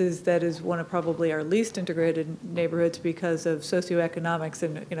places that is one of probably our least integrated neighborhoods because of socioeconomics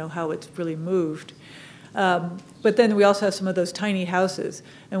and how it's really moved. But then we also have some of those tiny houses,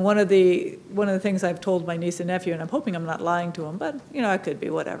 and one of the things I've told my niece and nephew, and I'm hoping I'm not lying to them, but I could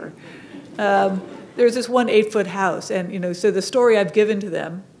be, whatever. There's this one 8-foot house, and so the story I've given to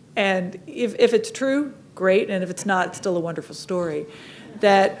them, and if it's true, great, and if it's not, it's still a wonderful story,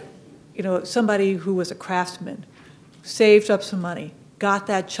 that somebody who was a craftsman saved up some money, got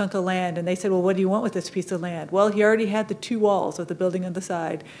that chunk of land, and they said, well, what do you want with this piece of land? Well, he already had the 2 walls of the building on the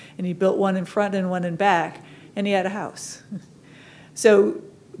side, and he built one in front and one in back, and he had a house. So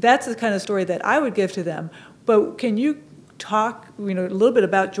that's the kind of story that I would give to them. But can you talk, a little bit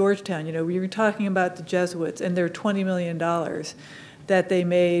about Georgetown? We were talking about the Jesuits and their $20 million that they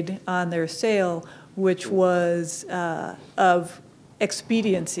made on their sale, which was of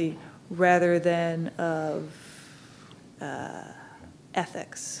expediency rather than of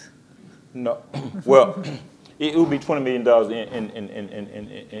ethics. No, well, it would be $20 million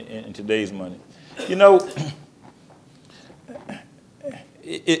in today's money.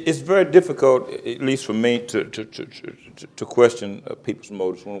 It's very difficult, at least for me, to question people's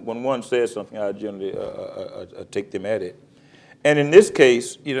motives. When one says something, I generally take them at it. And in this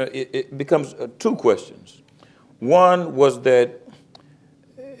case, you know, it becomes two questions. One was that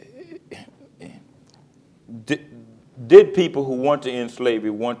did people who want to end slavery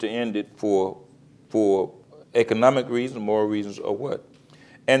want to end it for economic reasons, moral reasons, or what?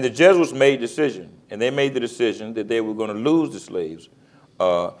 And the Jesuits made a decision, and they made the decision that they were going to lose the slaves.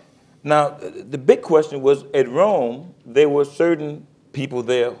 Now, the big question was, at Rome, there were certain people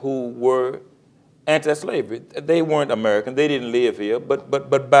there who were anti-slavery. They weren't American, they didn't live here, but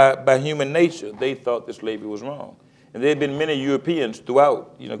by human nature, they thought that slavery was wrong. And there had been many Europeans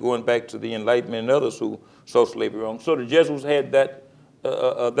throughout, you know, going back to the Enlightenment and others who saw slavery wrong. So the Jesuits had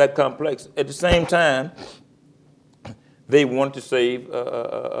that complex. At the same time, they wanted to save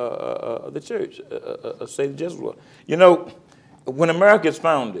the church, save the Jesuits. You know, when America is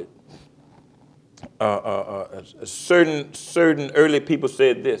founded, certain early people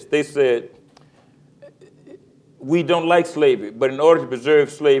said this. They said, we don't like slavery, but in order to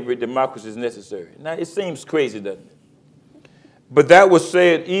preserve slavery, democracy is necessary. Now, it seems crazy, doesn't it? But that was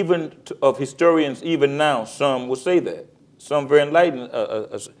said even of historians, even now, some will say that. Some very enlightened.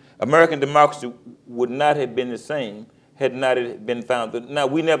 American democracy would not have been the same had not it been found. Now,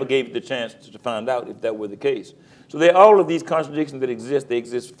 we never gave it the chance to find out if that were the case. So there are all of these contradictions that exist. They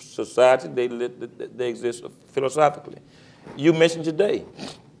exist society, they exist philosophically. You mentioned today,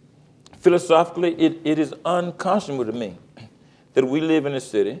 philosophically, it is unconscionable to me that we live in a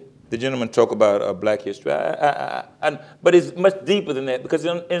city. The gentleman talked about black history, but it's much deeper than that, because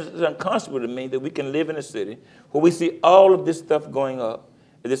it's unconscionable to me that we can live in a city where we see all of this stuff going up.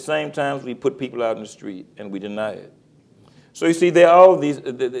 At the same time, we put people out in the street and we deny it. So you see, there are all these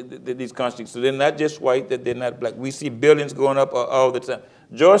contradictions. So they're not just white, that they're not black. We see buildings going up all the time.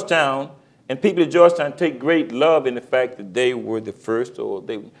 Georgetown, and people at Georgetown take great love in the fact that they were the first,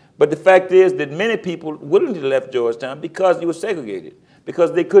 but the fact is that many people willingly left Georgetown because it was segregated,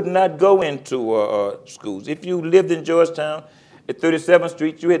 because they could not go into schools. If you lived in Georgetown at 37th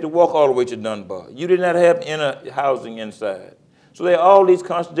Street, you had to walk all the way to Dunbar. You did not have inner housing inside. So there are all these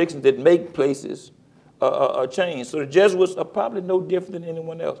contradictions that make places change. So the Jesuits are probably no different than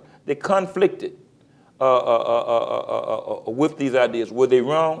anyone else. They conflicted with these ideas. Were they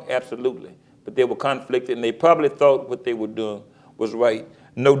wrong? Absolutely. But they were conflicted, and they probably thought what they were doing was right.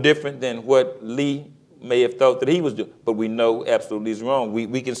 No different than what Lee may have thought that he was doing. But we know absolutely he's wrong.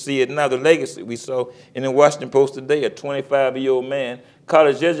 We can see it now, the legacy. We saw in the Washington Post today, a 25-year-old man,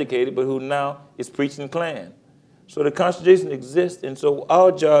 college educated, but who now is preaching Klan. So the contradiction exists, and so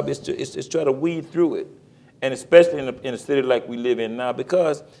our job is to try to weed through it, and especially in a city like we live in now,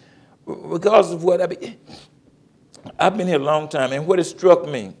 because regardless of what, I've been here a long time, and what has struck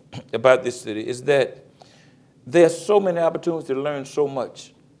me about this city is that there are so many opportunities to learn so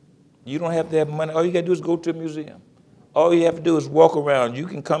much. You don't have to have money. All you got to do is go to a museum. All you have to do is walk around. You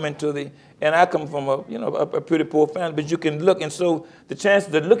can come into and I come from a pretty poor family, but you can look, and so the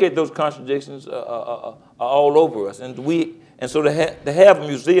chances to look at those contradictions are all over us. And so to have a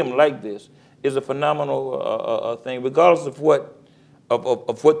museum like this is a phenomenal thing, regardless of what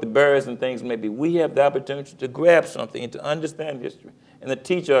the barriers and things may be. We have the opportunity to grab something and to understand history and to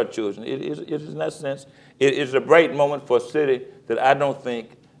teach our children. It is in that sense, it is a bright moment for a city that I don't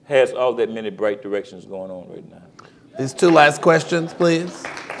think has all that many bright directions going on right now. These two last questions, please.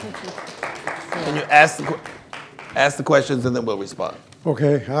 Can you ask the questions and then we'll respond?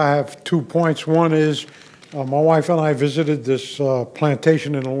 Okay, I have 2 points. One is my wife and I visited this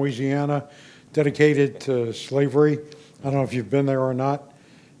plantation in Louisiana dedicated to slavery. I don't know if you've been there or not.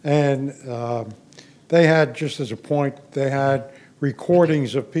 And they had, just as a point, they had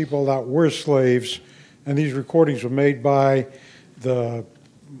recordings of people that were slaves, and these recordings were made by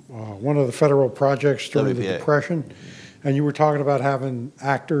one of the federal projects during the Depression. And you were talking about having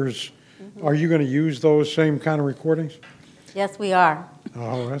actors. Are you going to use those same kind of recordings? Yes, we are.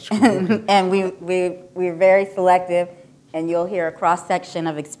 Oh, that's good. And we're very selective, and you'll hear a cross-section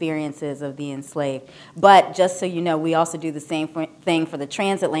of experiences of the enslaved. But just so you know, we also do the same thing for the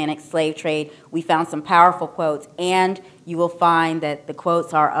transatlantic slave trade. We found some powerful quotes, and you will find that the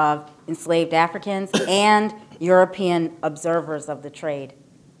quotes are of enslaved Africans and European observers of the trade.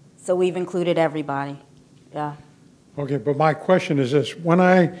 So we've included everybody. Yeah. Okay, but my question is this. When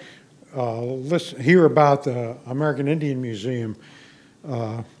I hear about the American Indian Museum,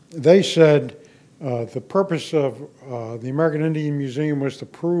 they said the purpose of the American Indian Museum was to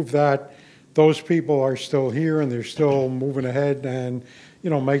prove that those people are still here and they're still moving ahead and,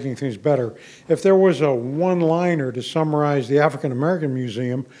 making things better. If there was a one-liner to summarize the African American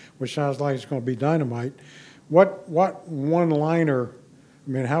Museum, which sounds like it's going to be dynamite, what one-liner? I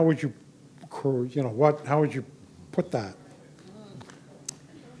mean, how would you, how would you put that?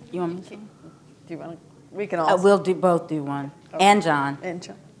 You want me to? Do you want to? We can all. We'll both do one. Okay. And John. And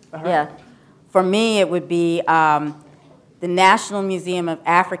John. All right. Yeah. For me, it would be the National Museum of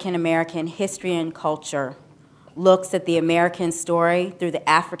African American History and Culture looks at the American story through the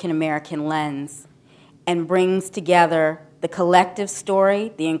African American lens and brings together the collective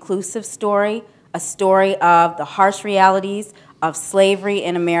story, the inclusive story, a story of the harsh realities of slavery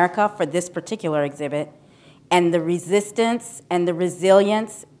in America for this particular exhibit, and the resistance and the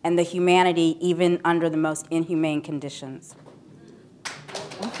resilience and the humanity even under the most inhumane conditions.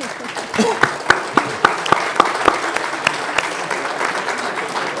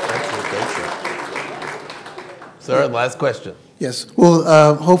 Sir, last question. Yes.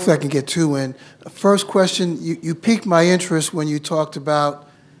 Well, hopefully I can get two in. First question, you piqued my interest when you talked about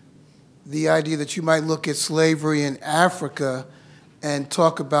the idea that you might look at slavery in Africa and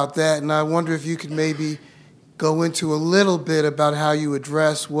talk about that. And I wonder if you could maybe go into a little bit about how you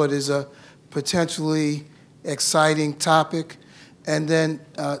address what is a potentially exciting topic. And then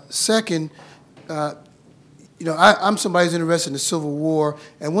second, you know, I'm somebody who's interested in the Civil War,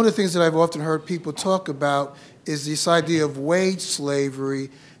 and one of the things that I've often heard people talk about is this idea of wage slavery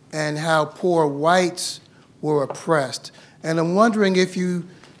and how poor whites were oppressed. And I'm wondering if you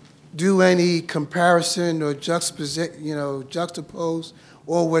do any comparison or juxtapose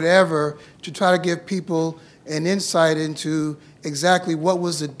or whatever to try to give people an insight into exactly what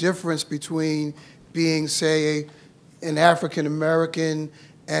was the difference between being, say, an African American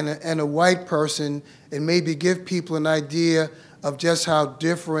and a white person, and maybe give people an idea of just how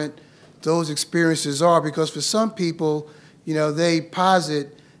different those experiences are. Because for some people, you know, they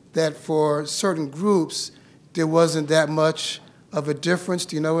posit that for certain groups, there wasn't that much of a difference.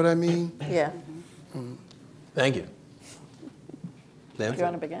 Do you know what I mean? Yeah. Mm-hmm. Thank you. Nancy? Do you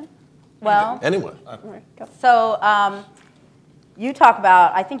want to begin? Well, anyone. All right, go. So you talk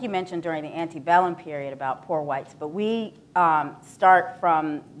about, I think you mentioned during the antebellum period about poor whites, but we start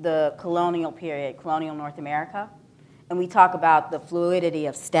from the colonial period, colonial North America, and we talk about the fluidity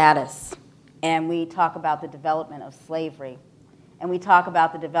of status, and we talk about the development of slavery, and we talk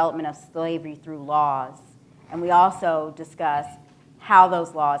about the development of slavery through laws, and we also discuss how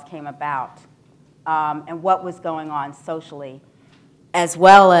those laws came about and what was going on socially, as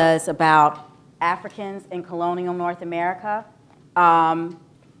well as about Africans in colonial North America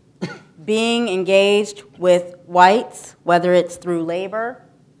being engaged with whites, whether it's through labor,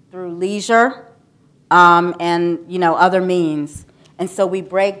 through leisure, and other means. And so we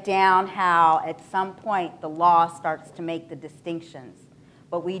break down how at some point the law starts to make the distinctions.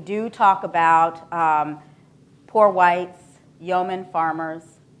 But we do talk about poor whites, yeoman farmers,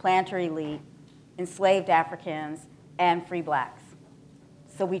 planter elite, enslaved Africans, and free blacks.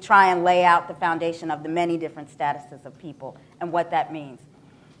 So we try and lay out the foundation of the many different statuses of people and what that means.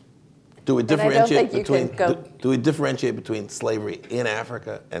 Do we differentiate between slavery in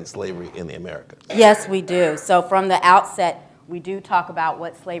Africa and slavery in the Americas? Yes, we do. So from the outset, we do talk about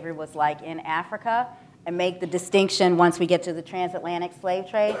what slavery was like in Africa and make the distinction once we get to the transatlantic slave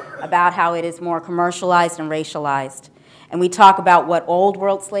trade about how it is more commercialized and racialized. And we talk about what old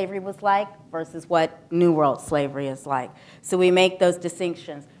world slavery was like versus what new world slavery is like. So we make those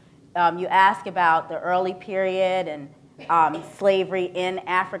distinctions. You ask about the early period and slavery in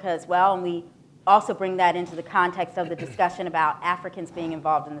Africa as well, and we also bring that into the context of the discussion about Africans being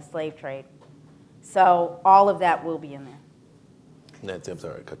involved in the slave trade. So all of that will be in there. Nancy, I'm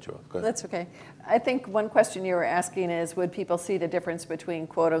sorry, I cut you off. Go ahead. That's okay. I think one question you were asking is, would people see the difference between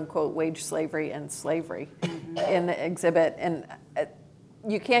quote-unquote wage slavery and slavery in the exhibit? And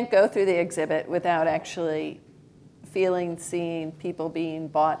you can't go through the exhibit without actually seeing people being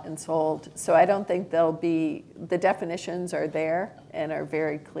bought and sold. So I don't think the definitions are there and are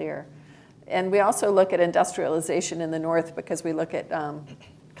very clear. And we also look at industrialization in the North because we look at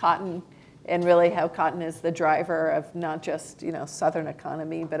cotton and really how cotton is the driver of not just Southern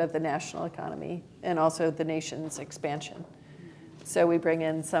economy, but of the national economy and also the nation's expansion. So we bring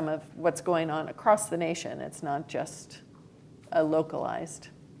in some of what's going on across the nation. It's not just a localized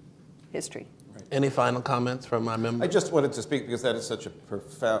history. Right. Any final comments from my members? I just wanted to speak because that is such a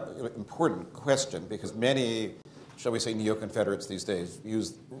profound, important question, because many, shall we say, neo-Confederates these days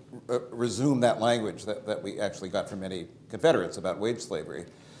resume that language that we actually got from many Confederates about wage slavery.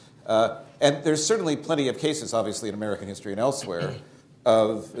 And there's certainly plenty of cases, obviously, in American history and elsewhere,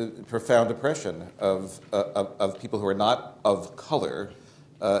 of profound oppression of people who are not of color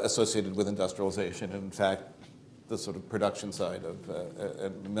associated with industrialization. And in fact, the sort of production side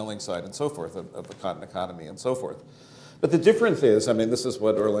and milling side and so forth of the cotton economy and so forth. But the difference is, I mean, this is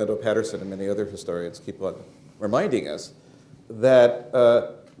what Orlando Patterson and many other historians keep on reminding us, that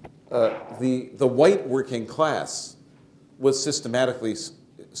the white working class was systematically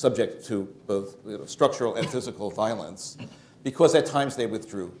subject to both structural and physical violence because at times they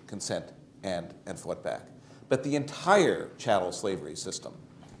withdrew consent and fought back. But the entire chattel slavery system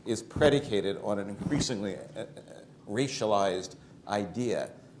is predicated on an increasingly racialized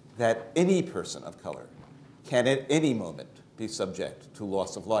idea that any person of color can at any moment be subject to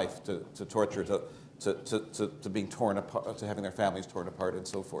loss of life, to torture, to being torn apart, to having their families torn apart, and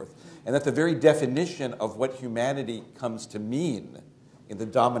so forth. And that the very definition of what humanity comes to mean in the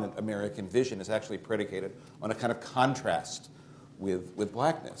dominant American vision is actually predicated on a kind of contrast with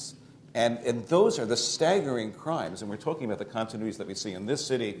blackness. And those are the staggering crimes, and we're talking about the continuities that we see in this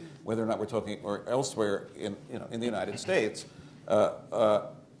city, whether or not we're talking, or elsewhere in the United States,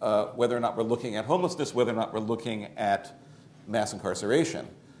 whether or not we're looking at homelessness, whether or not we're looking at mass incarceration,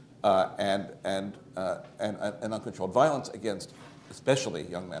 and uncontrolled violence against especially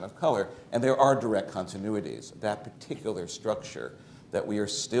young men of color. And there are direct continuities, that particular structure that we are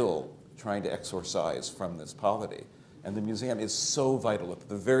still trying to exorcise from this polity. And the museum is so vital at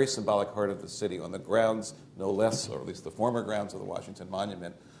the very symbolic heart of the city, on the grounds, no less, or at least the former grounds of the Washington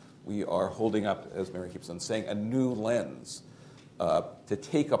Monument. We are holding up, as Mary keeps on saying, a new lens to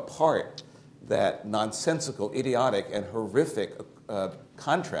take apart that nonsensical, idiotic, and horrific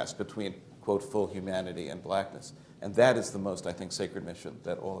contrast between, quote, full humanity and blackness. And that is the most, I think, sacred mission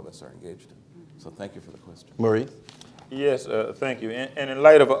that all of us are engaged in. So thank you for the question. Maurice? Yes, thank you. And in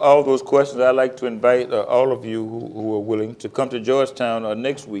light of all those questions, I'd like to invite all of you who are willing to come to Georgetown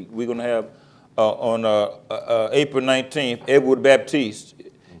next week. We're going to have on April 19th, Edward Baptiste.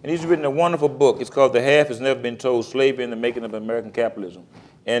 And he's written a wonderful book. It's called The Half Has Never Been Told, Slavery and the Making of American Capitalism.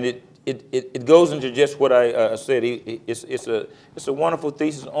 And it goes into just what I said. It's a wonderful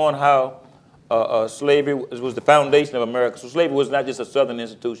thesis on how slavery was the foundation of America. So slavery was not just a Southern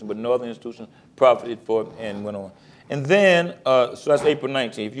institution, but Northern institution profited for it and went on. And then, so that's April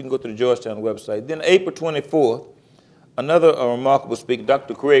 19th, if you can go to the Georgetown website. Then April 24th, another remarkable speaker,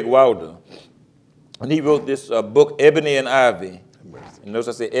 Dr. Craig Wilder, and he wrote this book, Ebony and Ivy. And notice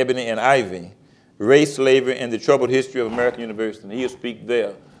I say Ebony and Ivy, Race, Slavery, and the Troubled History of American University. And he'll speak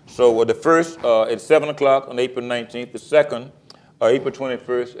there. So the first at 7 o'clock on April 19th, the second, April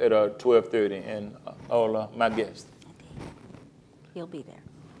 21st at 12:30, and all my guests. He'll be there.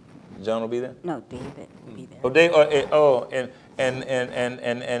 John will be there? No, David will be there. And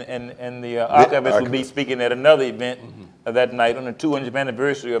the archivist will be speaking at another event that night on the 200th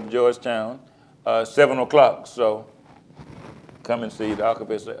anniversary of Georgetown, 7 o'clock. So come and see the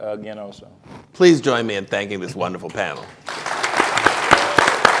archivist again also. Please join me in thanking this wonderful panel.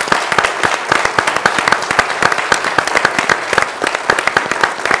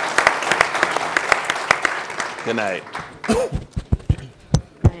 Good night.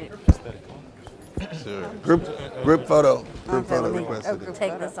 Sure. Group photo. Group photo requested.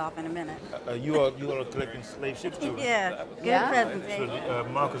 Take this off in a minute. You all are collecting slave ships too? Yeah. Good presentation. So,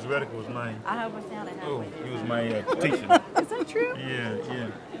 Marcus Rediker was mine. I hope it sounded halfway. Oh, he was my teacher. Is that true? Yeah.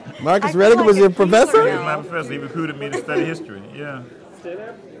 Marcus Rediker was your professor? He was my professor. He recruited me to study history. Yeah.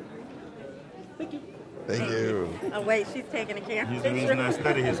 Thank you. Oh wait, she's taking a camera. He's the reason I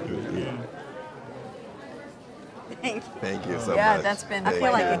study history. Yeah. Thank you so much. Yeah, that's been. I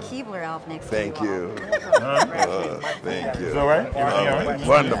feel like a Keebler elf next to you. Thank you. Thank you. Is that all right? All right?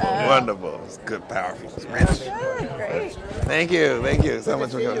 Wonderful. It's good, powerful, it's rich. Great. Thank you so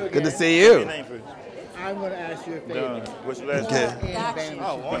much for coming. Good to see you. I'm going to ask you a favor. What's your last name?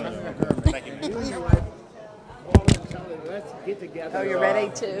 Oh, wonderful. Thank you. Let's get together. Oh, you're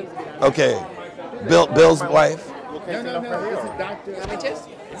ready to? Okay. Bill's wife. No. This is Dr. You want me to?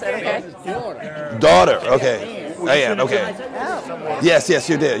 Is that okay? Daughter. Okay. Oh, yeah. Okay. Yes,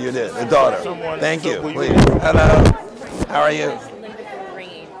 you did. The daughter. Thank you. Please. Hello. How are you?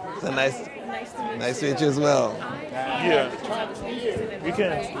 So nice to meet you as well. Yeah. We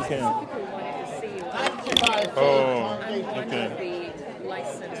can. Oh, okay.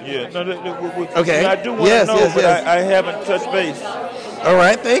 Yeah. No, okay. I do want to know, but I haven't touched base. All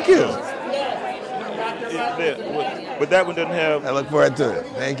right. Thank you. But that one doesn't have. I look forward to it.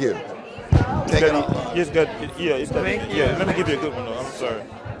 Thank you. Let me give you a good one though. I'm sorry.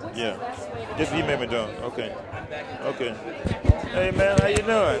 Yeah. Just email me, John. Okay. Hey man, how you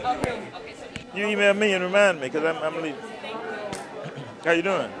doing? You email me and remind me, because I'm leaving. How you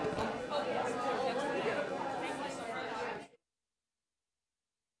doing?